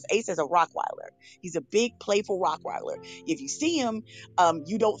back in the house. Ace is a Rottweiler. He's a big, playful Rottweiler. If you see him,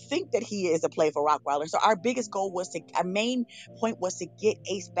 you don't think that he is a playful Rottweiler. So our main point was to get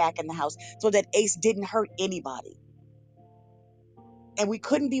Ace back in the house so that Ace didn't hurt anybody. And we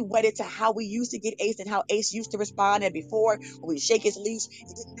couldn't be wedded to how we used to get Ace and how Ace used to respond. And before, when we shake his leash,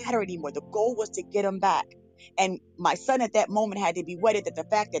 it didn't matter anymore. The goal was to get him back. And my son at that moment had to be wedded to the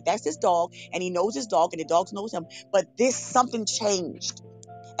fact that that's his dog and he knows his dog and the dog knows him. But something changed.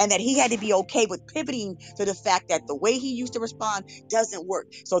 And that he had to be okay with pivoting to the fact that the way he used to respond doesn't work.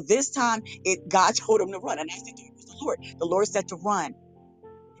 So this time, God told him to run. And I said, it was the Lord. The Lord said to run.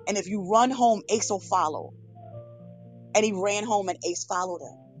 And if you run home, Ace will follow. And he ran home and Ace followed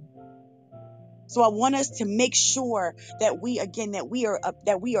him. So I want us to make sure that we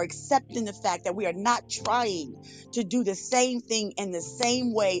are accepting the fact that we are not trying to do the same thing in the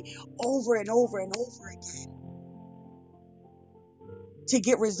same way over and over and over again to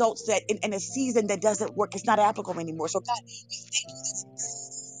get results that in a season that doesn't work. It's not applicable anymore. So God, we thank you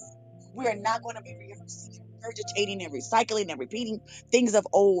that we are not going to be rehearsing and regurgitating and recycling and repeating things of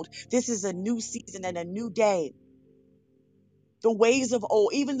old. This is a new season and a new day. The ways of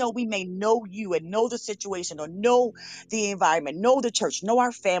old, even though we may know you and know the situation or know the environment, know the church, know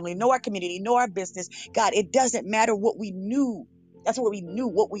our family, know our community, know our business, God, it doesn't matter what we knew. That's what we knew.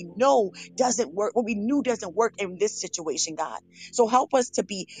 What we know doesn't work. What we knew doesn't work in this situation, God. So help us to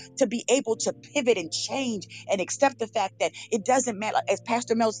be able to pivot and change and accept the fact that it doesn't matter. As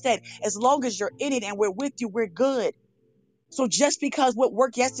Pastor Mel said, as long as you're in it and we're with you, we're good. So just because what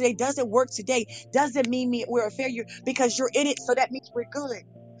worked yesterday doesn't work today doesn't mean we're a failure because you're in it. So that means we're good.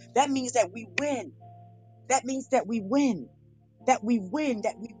 That means that we win. That means that we win. That we win.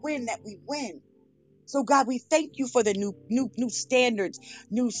 That we win. That we win. So God, we thank you for the new standards,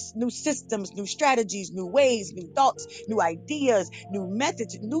 new systems, new strategies, new ways, new thoughts, new ideas, new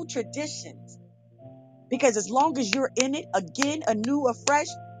methods, new traditions. Because as long as you're in it again, anew, afresh,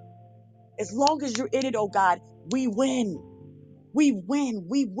 as long as you're in it, oh God, we win. We win.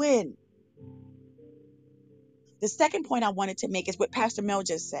 We win. The second point I wanted to make is what Pastor Mel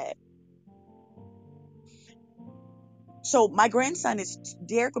just said. So my grandson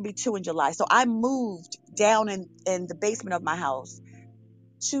Derek will be 2 in July. So I moved down in the basement of my house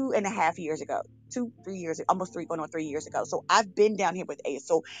 2.5 years ago. 2, 3 years, almost three, going on 3 years ago. So I've been down here with Ace.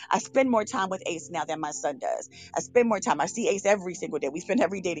 So I spend more time with Ace now than my son does. I spend more time. I see Ace every single day. We spend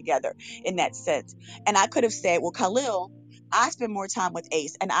every day together in that sense. And I could have said, well, Khalil, I spend more time with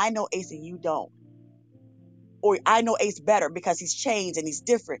Ace and I know Ace and you don't. Or I know Ace better because he's changed and he's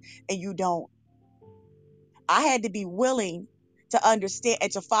different and you don't. I had to be willing to understand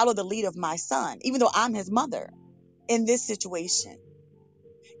and to follow the lead of my son, even though I'm his mother in this situation.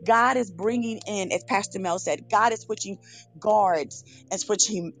 God is bringing in, as Pastor Mel said, God is switching guards and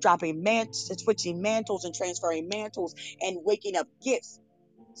switching mantles and transferring mantles and waking up gifts.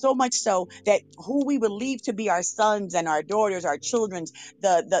 So much so that who we believe to be our sons and our daughters, our children's,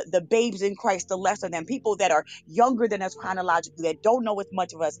 the babes in Christ, the lesser than people that are younger than us chronologically, that don't know as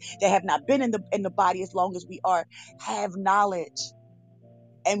much of us, that have not been in the body as long as we are, have knowledge.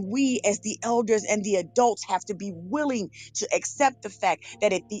 And we, as the elders and the adults, have to be willing to accept the fact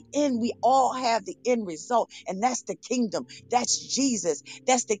that at the end, we all have the end result. And that's the kingdom. That's Jesus.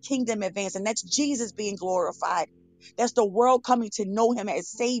 That's the kingdom advance. And that's Jesus being glorified. That's the world coming to know him as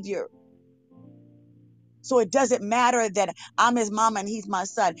Savior. So it doesn't matter that I'm his mama and he's my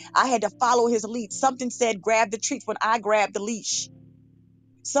son. I had to follow his lead. Something said grab the treats when I grabbed the leash.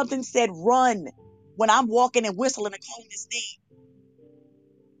 Something said run when I'm walking and whistling and calling his name.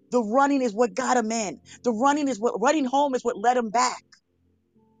 The running is what got him in. Running home is what led him back.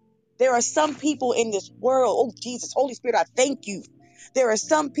 There are some people in this world. Oh, Jesus, Holy Spirit, I thank you. There are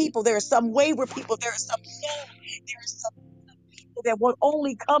some people, there are some wayward people, there are some souls, there are some people that will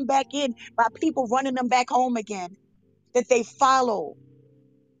only come back in by people running them back home again, that they follow.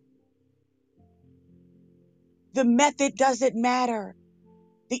 The method doesn't matter.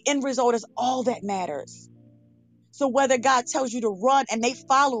 The end result is all that matters. So whether God tells you to run and they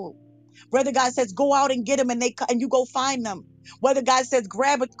follow, whether God says go out and get them and you go find them, whether God says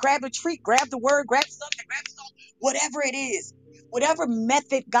grab a treat, grab the word, grab something, grab salt, whatever it is, whatever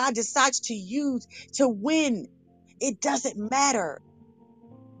method God decides to use to win, it doesn't matter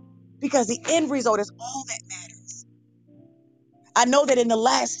because the end result is all that matters. I know that in the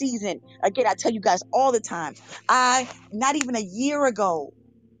last season, again, I tell you guys all the time, not even a year ago,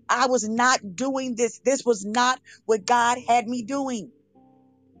 I was not doing this. This was not what God had me doing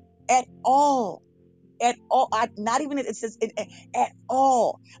at all. At all. Not even, it says, at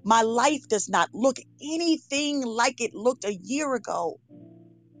all. My life does not look anything like it looked a year ago.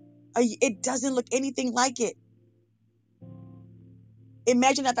 It doesn't look anything like it.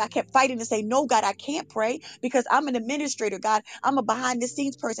 Imagine if I kept fighting to say, no, God, I can't pray because I'm an administrator, God. I'm a behind the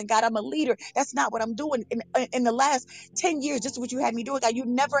scenes person, God. I'm a leader. That's not what I'm doing. In the last 10 years, this is what you had me doing, God. You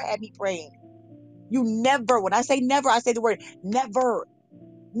never had me praying. You never, when I say never, I say the word never,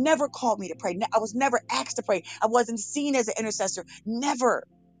 never called me to pray. I was never asked to pray. I wasn't seen as an intercessor. Never.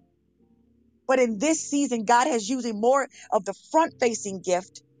 But in this season, God has using more of the front facing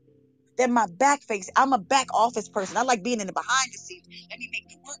gift than my back facing. I'm a back office person. I like being in the behind the scenes. Let me make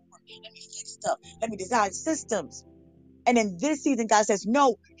the work work. Let me fix stuff. Let me design systems. And in this season, God says,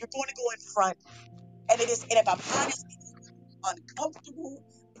 no, you're going to go in front. And if I'm honest, uncomfortable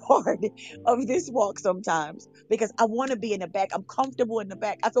part of this walk sometimes because I want to be in the back. I'm comfortable in the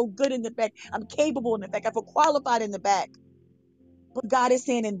back. I feel good in the back. I'm capable in the back. I feel qualified in the back. But God is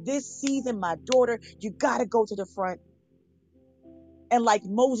saying in this season, my daughter, you got to go to the front. And like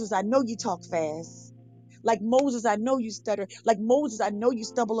Moses, I know you talk fast. Like Moses, I know you stutter. Like Moses, I know you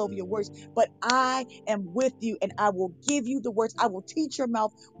stumble over your words, but I am with you and I will give you the words. I will teach your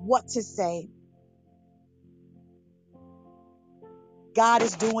mouth what to say. God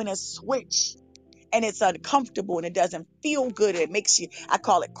is doing a switch and it's uncomfortable and it doesn't feel good. It makes you, I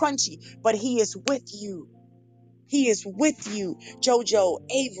call it crunchy, but he is with you. He is with you. Jojo,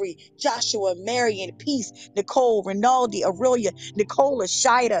 Avery, Joshua, Marion, Peace, Nicole, Rinaldi, Aurelia, Nicola,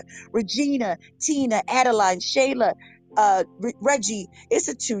 Shida, Regina, Tina, Adeline, Shayla, Reggie,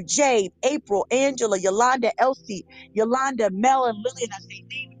 Issatu, Jade, April, Angela, Yolanda, Elsie, Yolanda, Mel, and Lillian. I say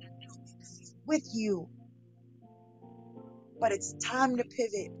name because he's with you. But it's time to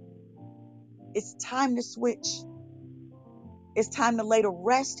pivot. It's time to switch. It's time to lay to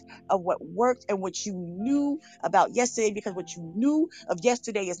rest of what worked and what you knew about yesterday because what you knew of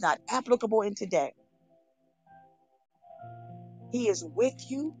yesterday is not applicable in today. He is with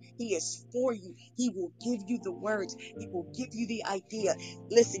you. He is for you. He will give you the words. He will give you the idea.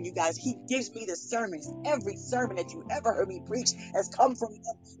 Listen, you guys, he gives me the sermons. Every sermon that you ever heard me preach has come from him.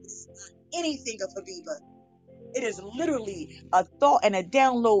 It's not anything of Habiba. It is literally a thought and a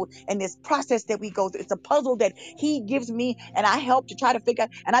download and this process that we go through. It's a puzzle that he gives me and I help to try to figure out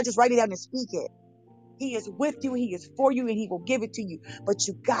and I just write it down and speak it. He is with you. He is for you and he will give it to you. But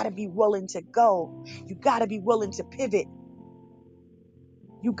you got to be willing to go. You got to be willing to pivot.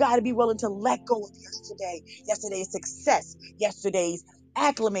 You got to be willing to let go of yesterday. Yesterday's success. Yesterday's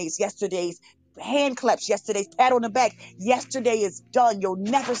acclimates. Yesterday's hand claps. Yesterday's pat on the back. Yesterday is done. You'll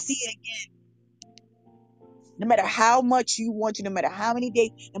never see it again. No matter how much you want to, no matter how many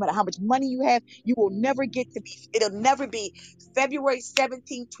days, no matter how much money you have, you will never get to be, it'll never be February 17th,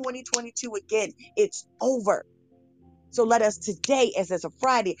 2022 again. It's over. So let us today, as a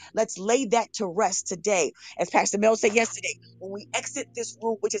Friday, let's lay that to rest today. As Pastor Mel said yesterday, when we exit this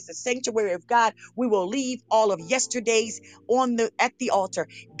room, which is the sanctuary of God, we will leave all of yesterday's at the altar.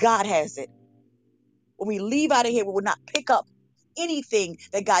 God has it. When we leave out of here, we will not pick up anything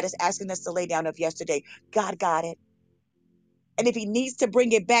that God is asking us to lay down of yesterday. God got it. And if he needs to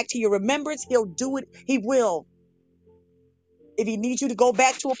bring it back to your remembrance, he'll do it. He will. If he needs you to go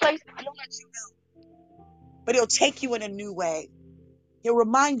back to a place, he'll let you know. But he'll take you in a new way. He'll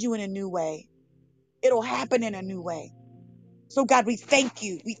remind you in a new way. It'll happen in a new way. So God, we thank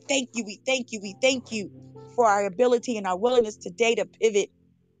you. We thank you. We thank you. We thank you for our ability and our willingness today to pivot.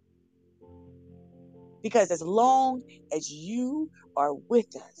 Because as long as you are with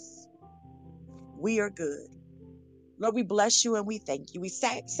us, we are good. Lord, we bless you and we thank you.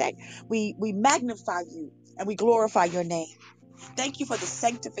 We magnify you and we glorify your name. Thank you for the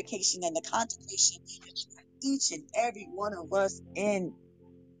sanctification and the consecration that you have each and every one of us in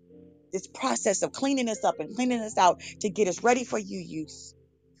this process of cleaning us up and cleaning us out to get us ready for you use.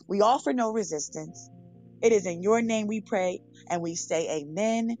 We offer no resistance. It is in your name we pray and we say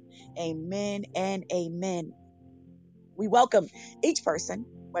amen, amen, and amen. We welcome each person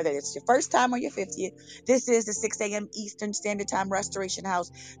whether it's your first time or your 50th. This is the 6 a.m. Eastern Standard Time Restoration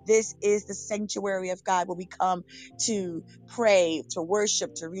House. This is the sanctuary of God where we come to pray, to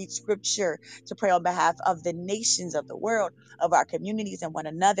worship, to read scripture, to pray on behalf of the nations of the world, of our communities and one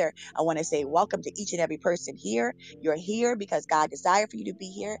another. I want to say welcome to each and every person here. You're here because God desired for you to be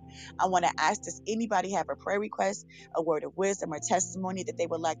here. I want to ask, does anybody have a prayer request, a word of wisdom or testimony that they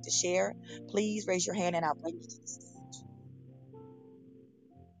would like to share? Please raise your hand and I'll bring you to the stage.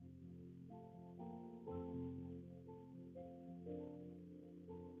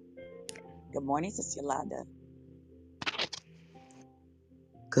 Good morning, Sister Yolanda.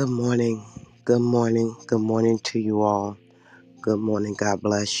 Good morning. Good morning. Good morning to you all. Good morning. God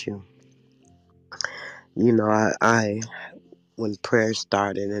bless you. You know, I when prayer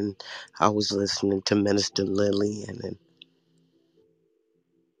started and I was listening to Minister Lily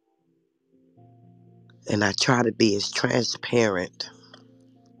and I try to be as transparent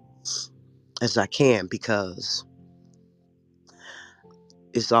as I can because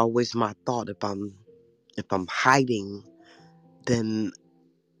it's always my thought if I'm hiding, then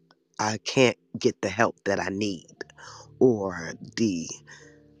I can't get the help that I need or the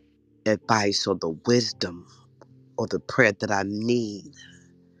advice or the wisdom or the prayer that I need.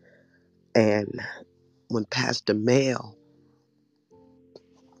 And when Pastor Mel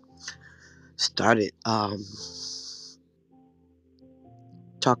started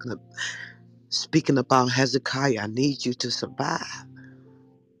talking, speaking about Hezekiah, I need you to survive.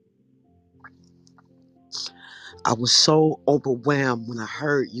 I was so overwhelmed when I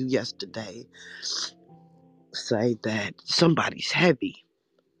heard you yesterday say that somebody's heavy.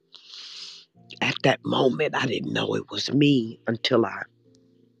 At that moment, I didn't know it was me until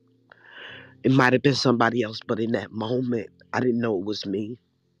it might have been somebody else, but in that moment, I didn't know it was me.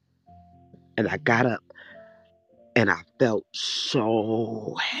 And I got up and I felt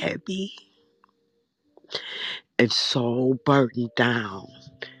so heavy and so burdened down.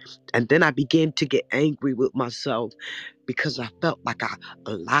 And then I began to get angry with myself because I felt like I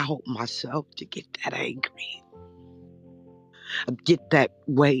allowed myself to get that angry. I get that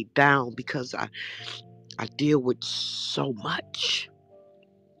way down because I deal with so much.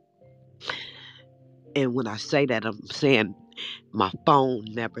 And when I say that, I'm saying my phone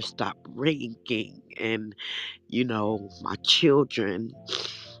never stopped ringing. And, my children,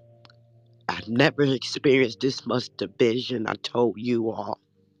 I've never experienced this much division. I told you all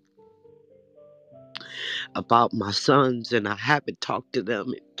about my sons, and I haven't talked to them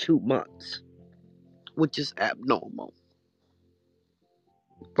in 2 months, which is abnormal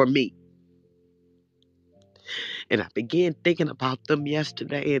for me. And I began thinking about them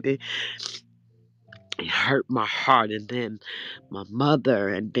yesterday, and it hurt my heart. And then my mother,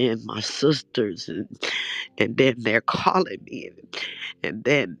 and then my sisters, and then they're calling me, and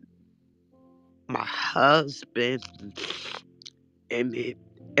then my husband, and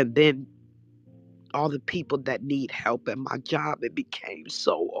and then all the people that need help at my job. It became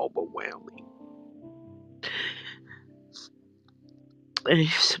so overwhelming. And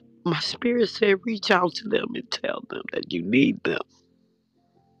my spirit said, reach out to them and tell them that you need them.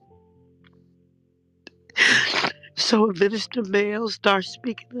 So Minister Mel starts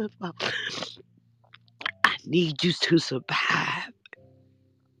speaking about, I need you to survive.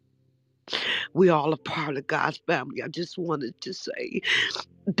 We all a part of God's family. I just wanted to say,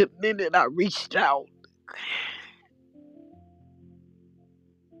 the minute I reached out,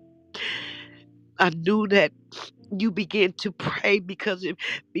 I knew that you began to pray because it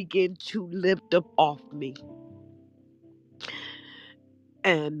began to lift up off me.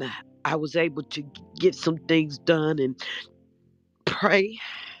 And I was able to get some things done and pray.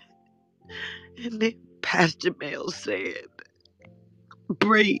 And then Pastor Mel said,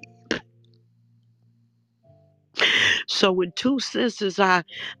 breathe. So in two senses, I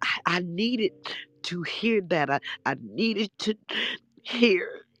needed to hear that. I needed to hear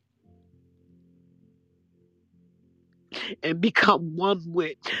and become one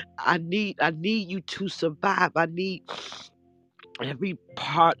with. I need you to survive. I need every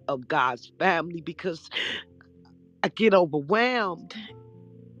part of God's family because I get overwhelmed.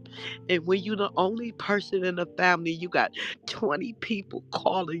 And when you're the only person in the family, you got 20 people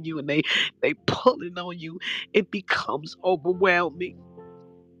calling you and they pulling on you, it becomes overwhelming.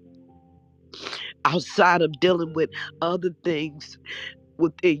 Outside of dealing with other things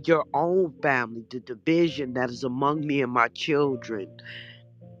within your own family, the division that is among me and my children,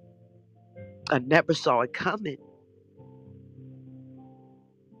 I never saw it coming.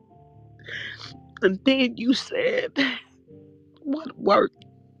 And then you said, what worked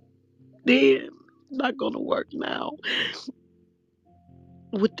then, not gonna work now.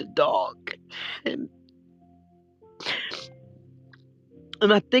 with the dog. And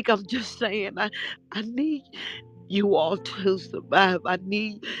and I think I'm just saying I need you all to survive. I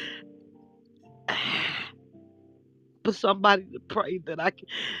need for somebody to pray that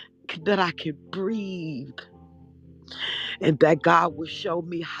I can breathe and that God will show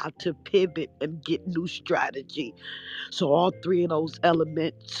me how to pivot and get new strategy. So all three of those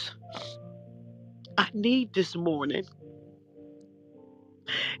elements I need this morning.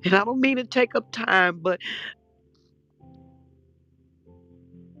 And I don't mean to take up time, but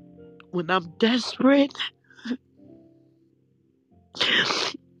when I'm desperate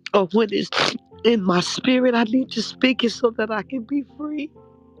or when it's in my spirit, I need to speak it so that I can be free.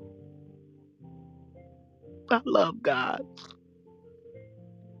 I love God.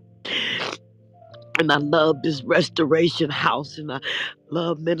 And I love this restoration house. And I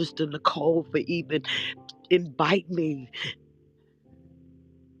love Minister Nicole for even invite me.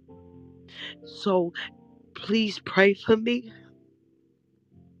 So please pray for me.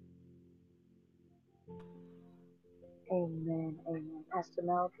 Amen. Amen. Pastor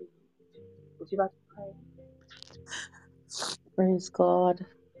Melvin, would you like to pray? Praise God.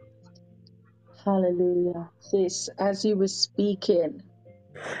 Hallelujah. Sis, as you were speaking,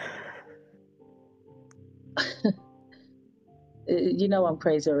 you know I'm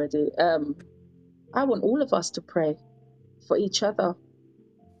crazy already. I want all of us to pray for each other.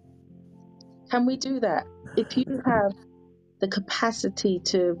 Can we do that? If you have the capacity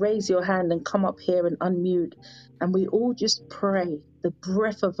to raise your hand and come up here and unmute, and we all just pray the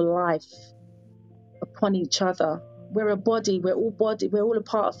breath of life upon each other. We're a body, we're all a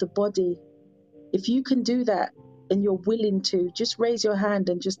part of the body. If you can do that and you're willing to, just raise your hand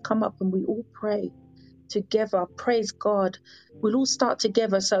and just come up and we all pray together. Praise God. We'll all start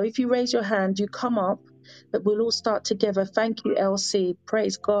together. So if you raise your hand, you come up, but we'll all start together. Thank you, LC.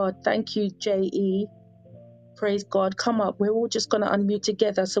 Praise God. Thank you, JE. Praise God. Come up. We're all just going to unmute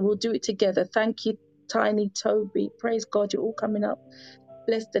together. So we'll do it together. Thank you, Tiny Toby. Praise God. You're all coming up.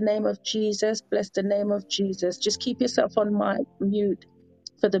 Bless the name of Jesus. Bless the name of Jesus. Just keep yourself on mute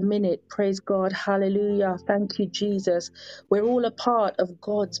for the minute. Praise God. Hallelujah. Thank you, Jesus. We're all a part of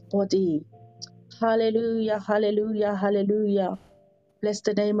God's body. Hallelujah. Hallelujah. Hallelujah. Bless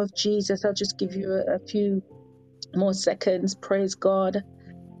the name of Jesus. I'll just give you a few more seconds. Praise God.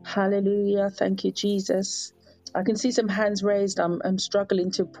 Hallelujah. Thank you, Jesus. I can see some hands raised. I'm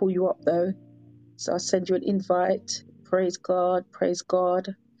struggling to pull you up though. So I'll send you an invite. Praise God. Praise God.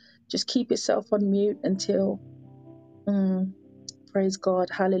 Just keep yourself on mute until, praise God.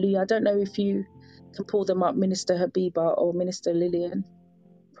 Hallelujah. I don't know if you can pull them up, Minister Habiba or Minister Lillian.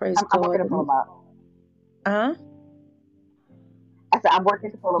 Praise I'm God. working to pull them up. Ah, I said I'm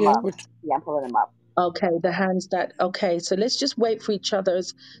working to pull them Yeah, up. Yeah, I'm pulling them up. okay. The hands that, okay. So let's just wait for each other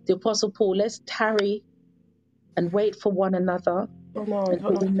as the Apostle Paul. Let's tarry and wait for one another hold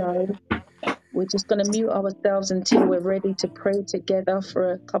until on. we know. We're just going to mute ourselves until we're ready to pray together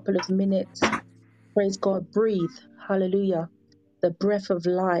for a couple of minutes. Praise God. Breathe. Hallelujah. The breath of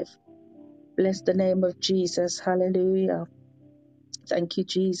life. Bless the name of Jesus. Hallelujah. Thank you,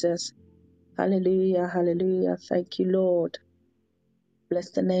 Jesus. Hallelujah. Hallelujah. Thank you, Lord.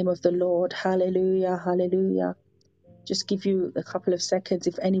 Bless the name of the Lord. Hallelujah. Hallelujah. Just give you a couple of seconds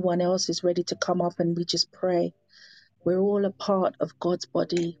if anyone else is ready to come up and we just pray. We're all a part of God's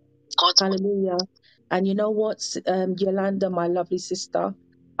body. Hallelujah. And you know what, Yolanda, my lovely sister,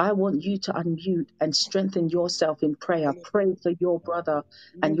 I want you to unmute and strengthen yourself in prayer. Pray for your brother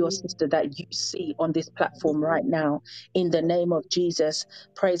and your sister that you see on this platform right now in the name of Jesus.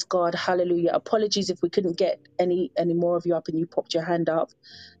 Praise God. Hallelujah. Apologies if we couldn't get any more of you up and you popped your hand up.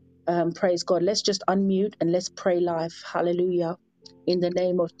 Praise God. Let's just unmute and let's pray life. Hallelujah. In the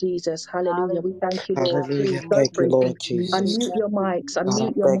name of Jesus. Hallelujah. We thank you, Lord. Please Hallelujah. go Thank for you, Hallelujah. it. Thank Lord you, Jesus. Jesus. Unmute your mics. God, I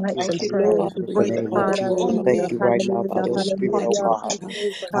Unmute your thank you mics right and Thank you, now, pray. Lord. God, We in the bring name all of before Jesus. you, Thank Hallelujah. God. you right now for Hallelujah. your spirit, oh Watch Hallelujah. your God. heart.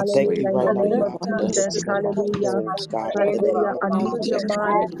 I thank you Hallelujah. In right the now, name of God, for your Hallelujah. Jesus. spirit, God, Hallelujah. moves, God, in the name Hallelujah. of Unmute your Jesus.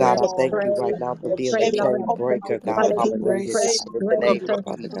 mics. God, I Just thank you pray. right now for being Pray the life. chain breaker, We God. thank you for Hallelujah. Hallelujah, Pray grace. God, in the name strength. of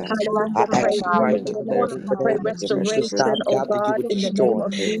Father Jesus. God. I Hallelujah. Pray ask you right now, healing. Lord, in the Pray name of Give us Jesus, restoration, God, oh strength. God, that you God, would in the name destroy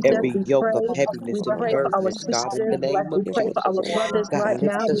of Pray Jesus. every for We yoke of pray. heaviness We and pray for our burdenness, God, in the sisters. name We of pray for Jesus. our Lord. brothers God, right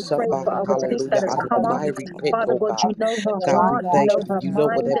now. lift We us up, pray God, for our sis that hallelujah, has out of the come up. miry pit, Father oh God, God. you know her God, we heart, you thank know you. her You know mind,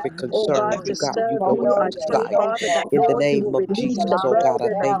 whatever oh God, concerns to you, God. You serve know you. her I pray, desire. Father, that In the Lord, you will name of release the Jesus, oh God, I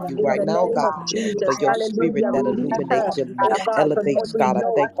burden thank you in right the now, name of God, for Jesus. your spirit Hallelujah. that Release her, illuminates and oh God, from elevates, every God. I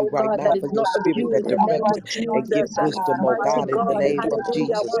yoke, thank you oh right God, now that is for your not of spirit you that in the name directs of and give Jesus. wisdom, oh Mighty God, in the God, name of hallelujah.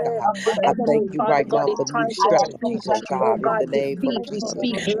 Jesus, Where God. the I enemy, thank you Father right God, now is for new trying to speak, strategies, oh oh God, in God, the name of defeat. We Jesus.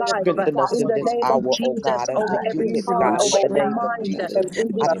 speak life Strengthen us in in the this name of hour, oh Jesus God, as over a every unit, heart, God, in over the every name name of mind Jesus. in Oh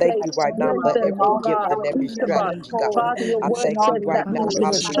I this God, thank place. you right now for Strengthen, every oh hallelujah. gift God, and every each of us. strategy, God. Father, your I word thank you says right that we now,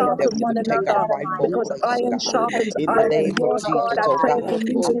 should hallelujah, that sharpen we one will take another our Hallelujah. rightful because place, iron God. sharpens In the iron. name of Lord God, Jesus, I oh pray God, to that we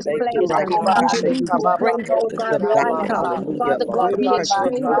leave will this make the place right and to decisions, leave this place, oh the God, better, lighter. hallelujah, Father of God, the we country,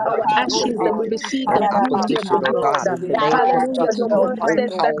 exchange oh our God. ashes and we Every receive the beauty of the opposition, oh Lord. God, in the name of Hallelujah. Your Jesus. word Every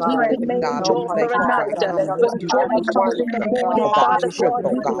says that power of weeping the may God, we endure for thank a you night, right now. Let but us You be joy are the comes word, in the God. morning. You strong. are the Father truth, God,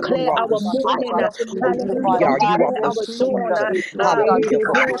 oh we God. declare You are our the morning. spirit. Who we Hallelujah. are. We You are declare the our dawn. truth. We Hallelujah.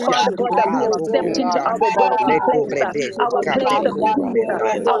 declare, Father God, that we have stepped into Shetorokosata. our wealthy place, our place of peace,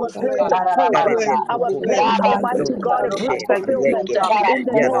 our place of hope, our place, Almighty God, of fulfillment. In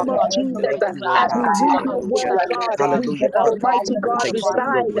the name of Jesus, Thank you, Lord as we God. read your Hallelujah. word, God, Hallelujah for the Almighty God, manifestation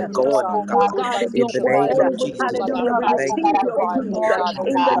of where reside, we're going, oh God. oh God, in In your the name word. of Jesus, God, Hallelujah. I We thank receive you. your peace.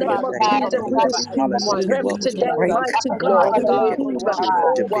 In the In name the of name of Jesus, we Jesus. receive Hallelujah. strength today, Strength, mighty God. We hallelujah, receive,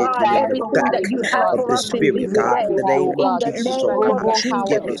 to oh God, victory in the everything that battle you have of for the us in Spirit, this God, day. in the name of In the Jesus, oh name God. of Jesus,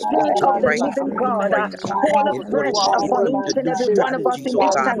 Give us Spirit all the of the grace living to God, pray, fall in order afresh to upon develop each the and new every one of us strategies, in oh this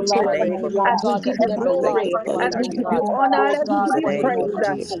God, in the sanctuary name of as we Jesus. give you Thank glory, you, Lord as we God. give you honor, and as we In give the you name of praise.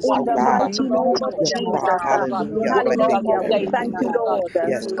 Jesus, In oh the God. mighty name of Yes, God. Jesus. Hallelujah. Hallelujah. Hallelujah. We thank you, Hallelujah. Lord.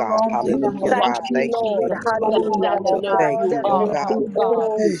 Yes, God. We Hallelujah. thank God, you, thank you. Lord. Hallelujah. To Thank you, you oh be God. all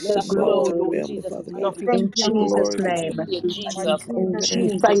the Glory, glory. Lamb, Father God. In Jesus' Glory be to name. you. In Amen.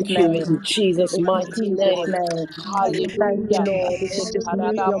 Jesus' name. In Jesus' Hallelujah. name. Thank you, Hallelujah. Lord. You can just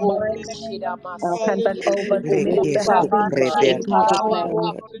mute your mics. I'll hand back over Hallelujah. to Minister Redesto Helen in prever. Jesus'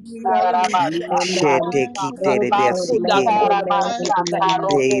 name. Amen. Shete tere Amen. besite. Amen. And amen.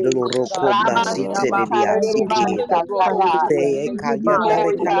 Beilo rokoma si teleria Thank you, siti. Jesus. Hallelujah. Te kaya Thank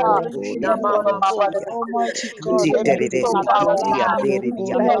dare you, Lord. kokoria darabosia. Almighty God, Thank Titere you, si Jesus. kitia tere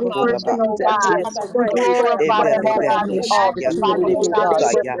dia Thank you, kokoraba. Jesus. Yes, fresh, fresh, fresh, Evere fresh. bekoshi ya Fresh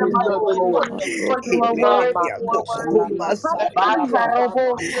tokosa ya. wind of the Lord. Kiteria tokokoma sataria.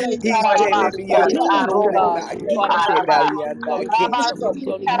 Iteria Jesus. tokoreba. Iteria na kechi.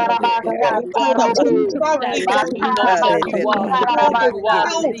 Father, continue to pray for Tanisha and her Hallelujah. family.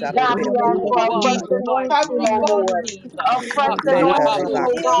 Keta Continue rebekosha. to pray for her, Lord. Meta In rakoshi the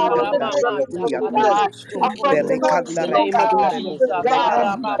andare name of kiato. Jesus. Bere In candare candare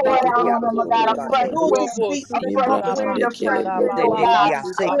Jesus' bokoria name. sandare diato komande. Teleria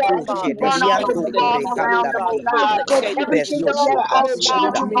seco shederiato kore candaria. Beso koba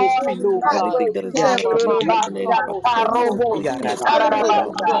siata. Anything that is not Yes, like God. you, we command it to go forth in the name of Jesus. Yarabakosha.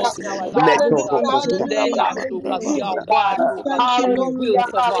 God, we bless your name. Meto rokosha hallelujah, rababa. hallelujah.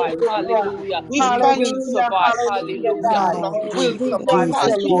 We thank you, Lord God. We thank you, God. We Jesus, thank you,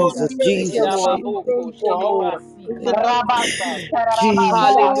 Lord. Jesus, We lift your Jesus. name for Thank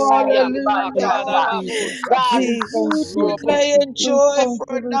hallelujah, you, Jesus. hallelujah. Jesus. Weeping may endure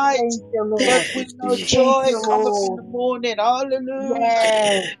for a night, but Thank you, we know Jesus. joy Jesus. cometh in the morning.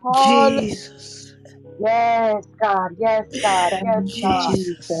 Hallelujah. Hallelujah. Jesus. Yes, God. Yes, God. Thank Yes, you, God.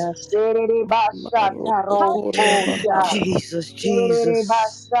 Jesus. Jesus. Jesus.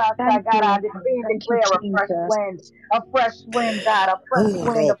 Jesus. Thank God, you, I Lord. decree and Thank you, declare Jesus. a fresh wind, God, a fresh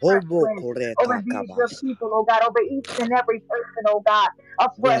wind, Oh, a fresh homo wind kore over these your kakabasa. people, oh God, over each and every person, oh God, a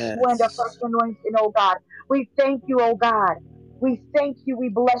fresh wind, a fresh Yes. anointing, oh God. We thank you, oh God. We thank you, we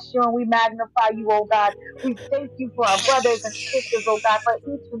bless you, and we magnify you, oh God. We thank you for our brothers and sisters, oh God, for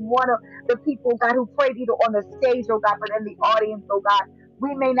each and one of the people, God, who prayed either on the stage, oh God, but in the audience, oh God.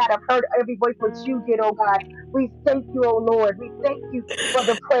 We may not have heard every voice, but you did, oh God. We thank you, oh Lord. We thank you for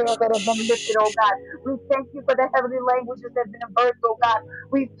the prayers that have been lifted, oh God. We thank you for the heavenly languages that have been birthed, oh God.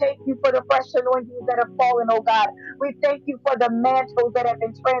 We thank you for the fresh anointings that have fallen, oh God. We thank you for the mantles that have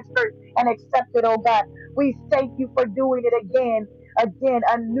been transferred and accepted, oh God. We thank you for doing it again,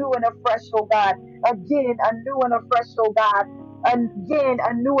 anew and afresh, oh God. Again, anew and afresh, oh God. Again,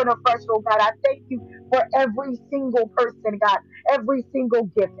 anew and afresh, oh God. I thank you for every single person, God, every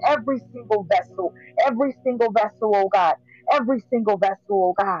single gift, every single vessel, oh God, every single vessel,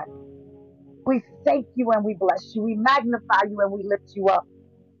 oh God. We thank you and we bless you. We magnify you and we lift you up.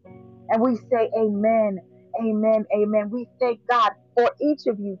 And we say, Amen, Amen, Amen. We thank God for each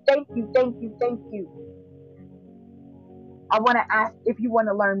of you. Thank you, thank you, thank you. I want to ask if you want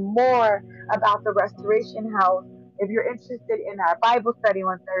to learn more about the Restoration House, if you're interested in our Bible study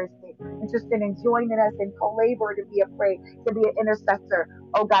on Thursday, interested in joining us and co-labor to be a pray, to be an intercessor.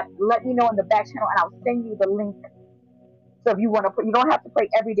 Oh God, let me know in the back channel and I'll send you the link. So if you want to pray, you don't have to pray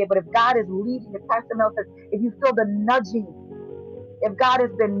every day, but if God is leading, if Pastor Mel says, if you feel the nudging, if God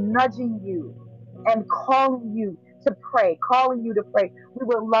has been nudging you and calling you to pray, calling you to pray, we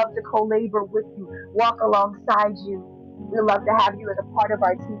would love to co labor with you, walk alongside you. We'd love to have you as a part of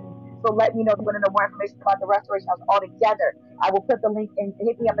our team. So let me know if you want to know more information about the Restoration House altogether. I will put the link in,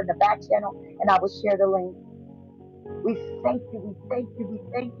 hit me up in the back channel, and I will share the link. We thank you, we thank you, we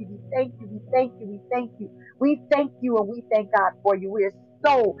thank you, we thank you, we thank you, we thank you. We thank you and we thank God for you. We are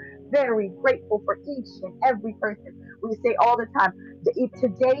so very grateful for each and every person. We say all the time,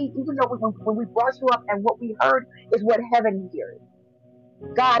 today, even though when we brought you up and what we heard is what heaven hears,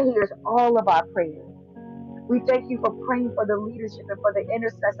 God hears all of our prayers. We thank you for praying for the leadership and for the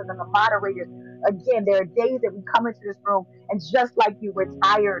intercessors and the moderators. Again, there are days that we come into this room and just like you, we're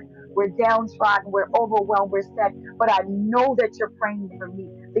tired, we're downtrodden, we're overwhelmed, we're sad. But I know that you're praying for me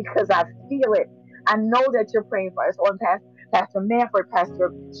because I feel it. I know that you're praying for us. On Pastor Manford,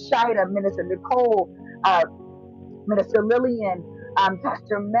 Pastor Shida, Minister Nicole, uh, Minister Lillian,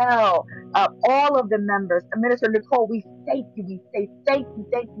 Pastor Mel, all of the members, Minister Nicole, we thank you. We say thank you,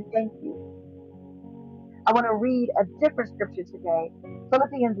 thank you, thank you. I want to read a different scripture today.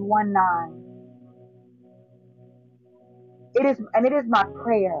 Philippians 1:9. It is my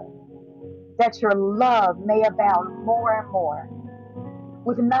prayer that your love may abound more and more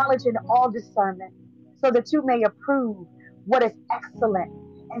with knowledge and all discernment, so that you may approve what is excellent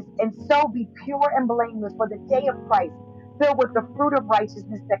and so be pure and blameless for the day of Christ, filled with the fruit of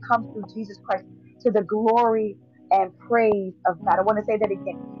righteousness that comes through Jesus Christ to the glory and praise of God. I want to say that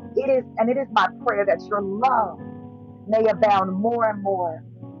again. It is my prayer that your love may abound more and more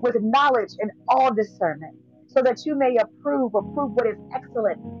with knowledge and all discernment, so that you may approve what is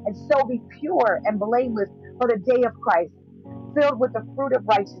excellent, and so be pure and blameless for the day of Christ, filled with the fruit of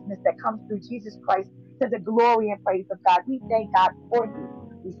righteousness that comes through Jesus Christ to the glory and praise of God. We thank God for you.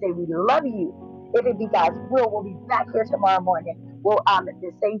 We say we love you. If it be God's will, we'll be back here tomorrow morning. We'll at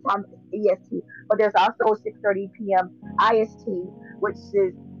the same time EST, but there's also 6:30 p.m. IST, which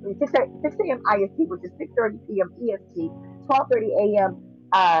is 6 a.m. IST, which is 6:30 p.m. EST, 12:30 a.m.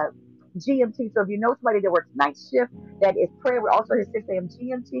 GMT. So if you know somebody that works night shift, that is prayer. We're also here 6 a.m.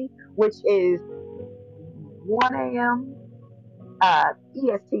 GMT, which is 1 a.m.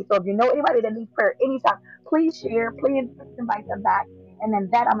 EST. So if you know anybody that needs prayer anytime, please share, please invite them back. And then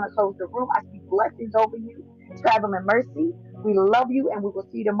that I'm going to close the room. I speak blessings over you, travel in mercy. We love you, and we will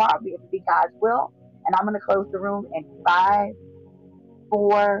see you tomorrow if it be God's will. And I'm going to close the room in 5,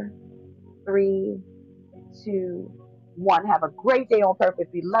 4, 3, 2, 1. Have a great day on purpose.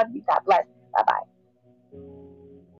 We love you. God bless. Bye bye.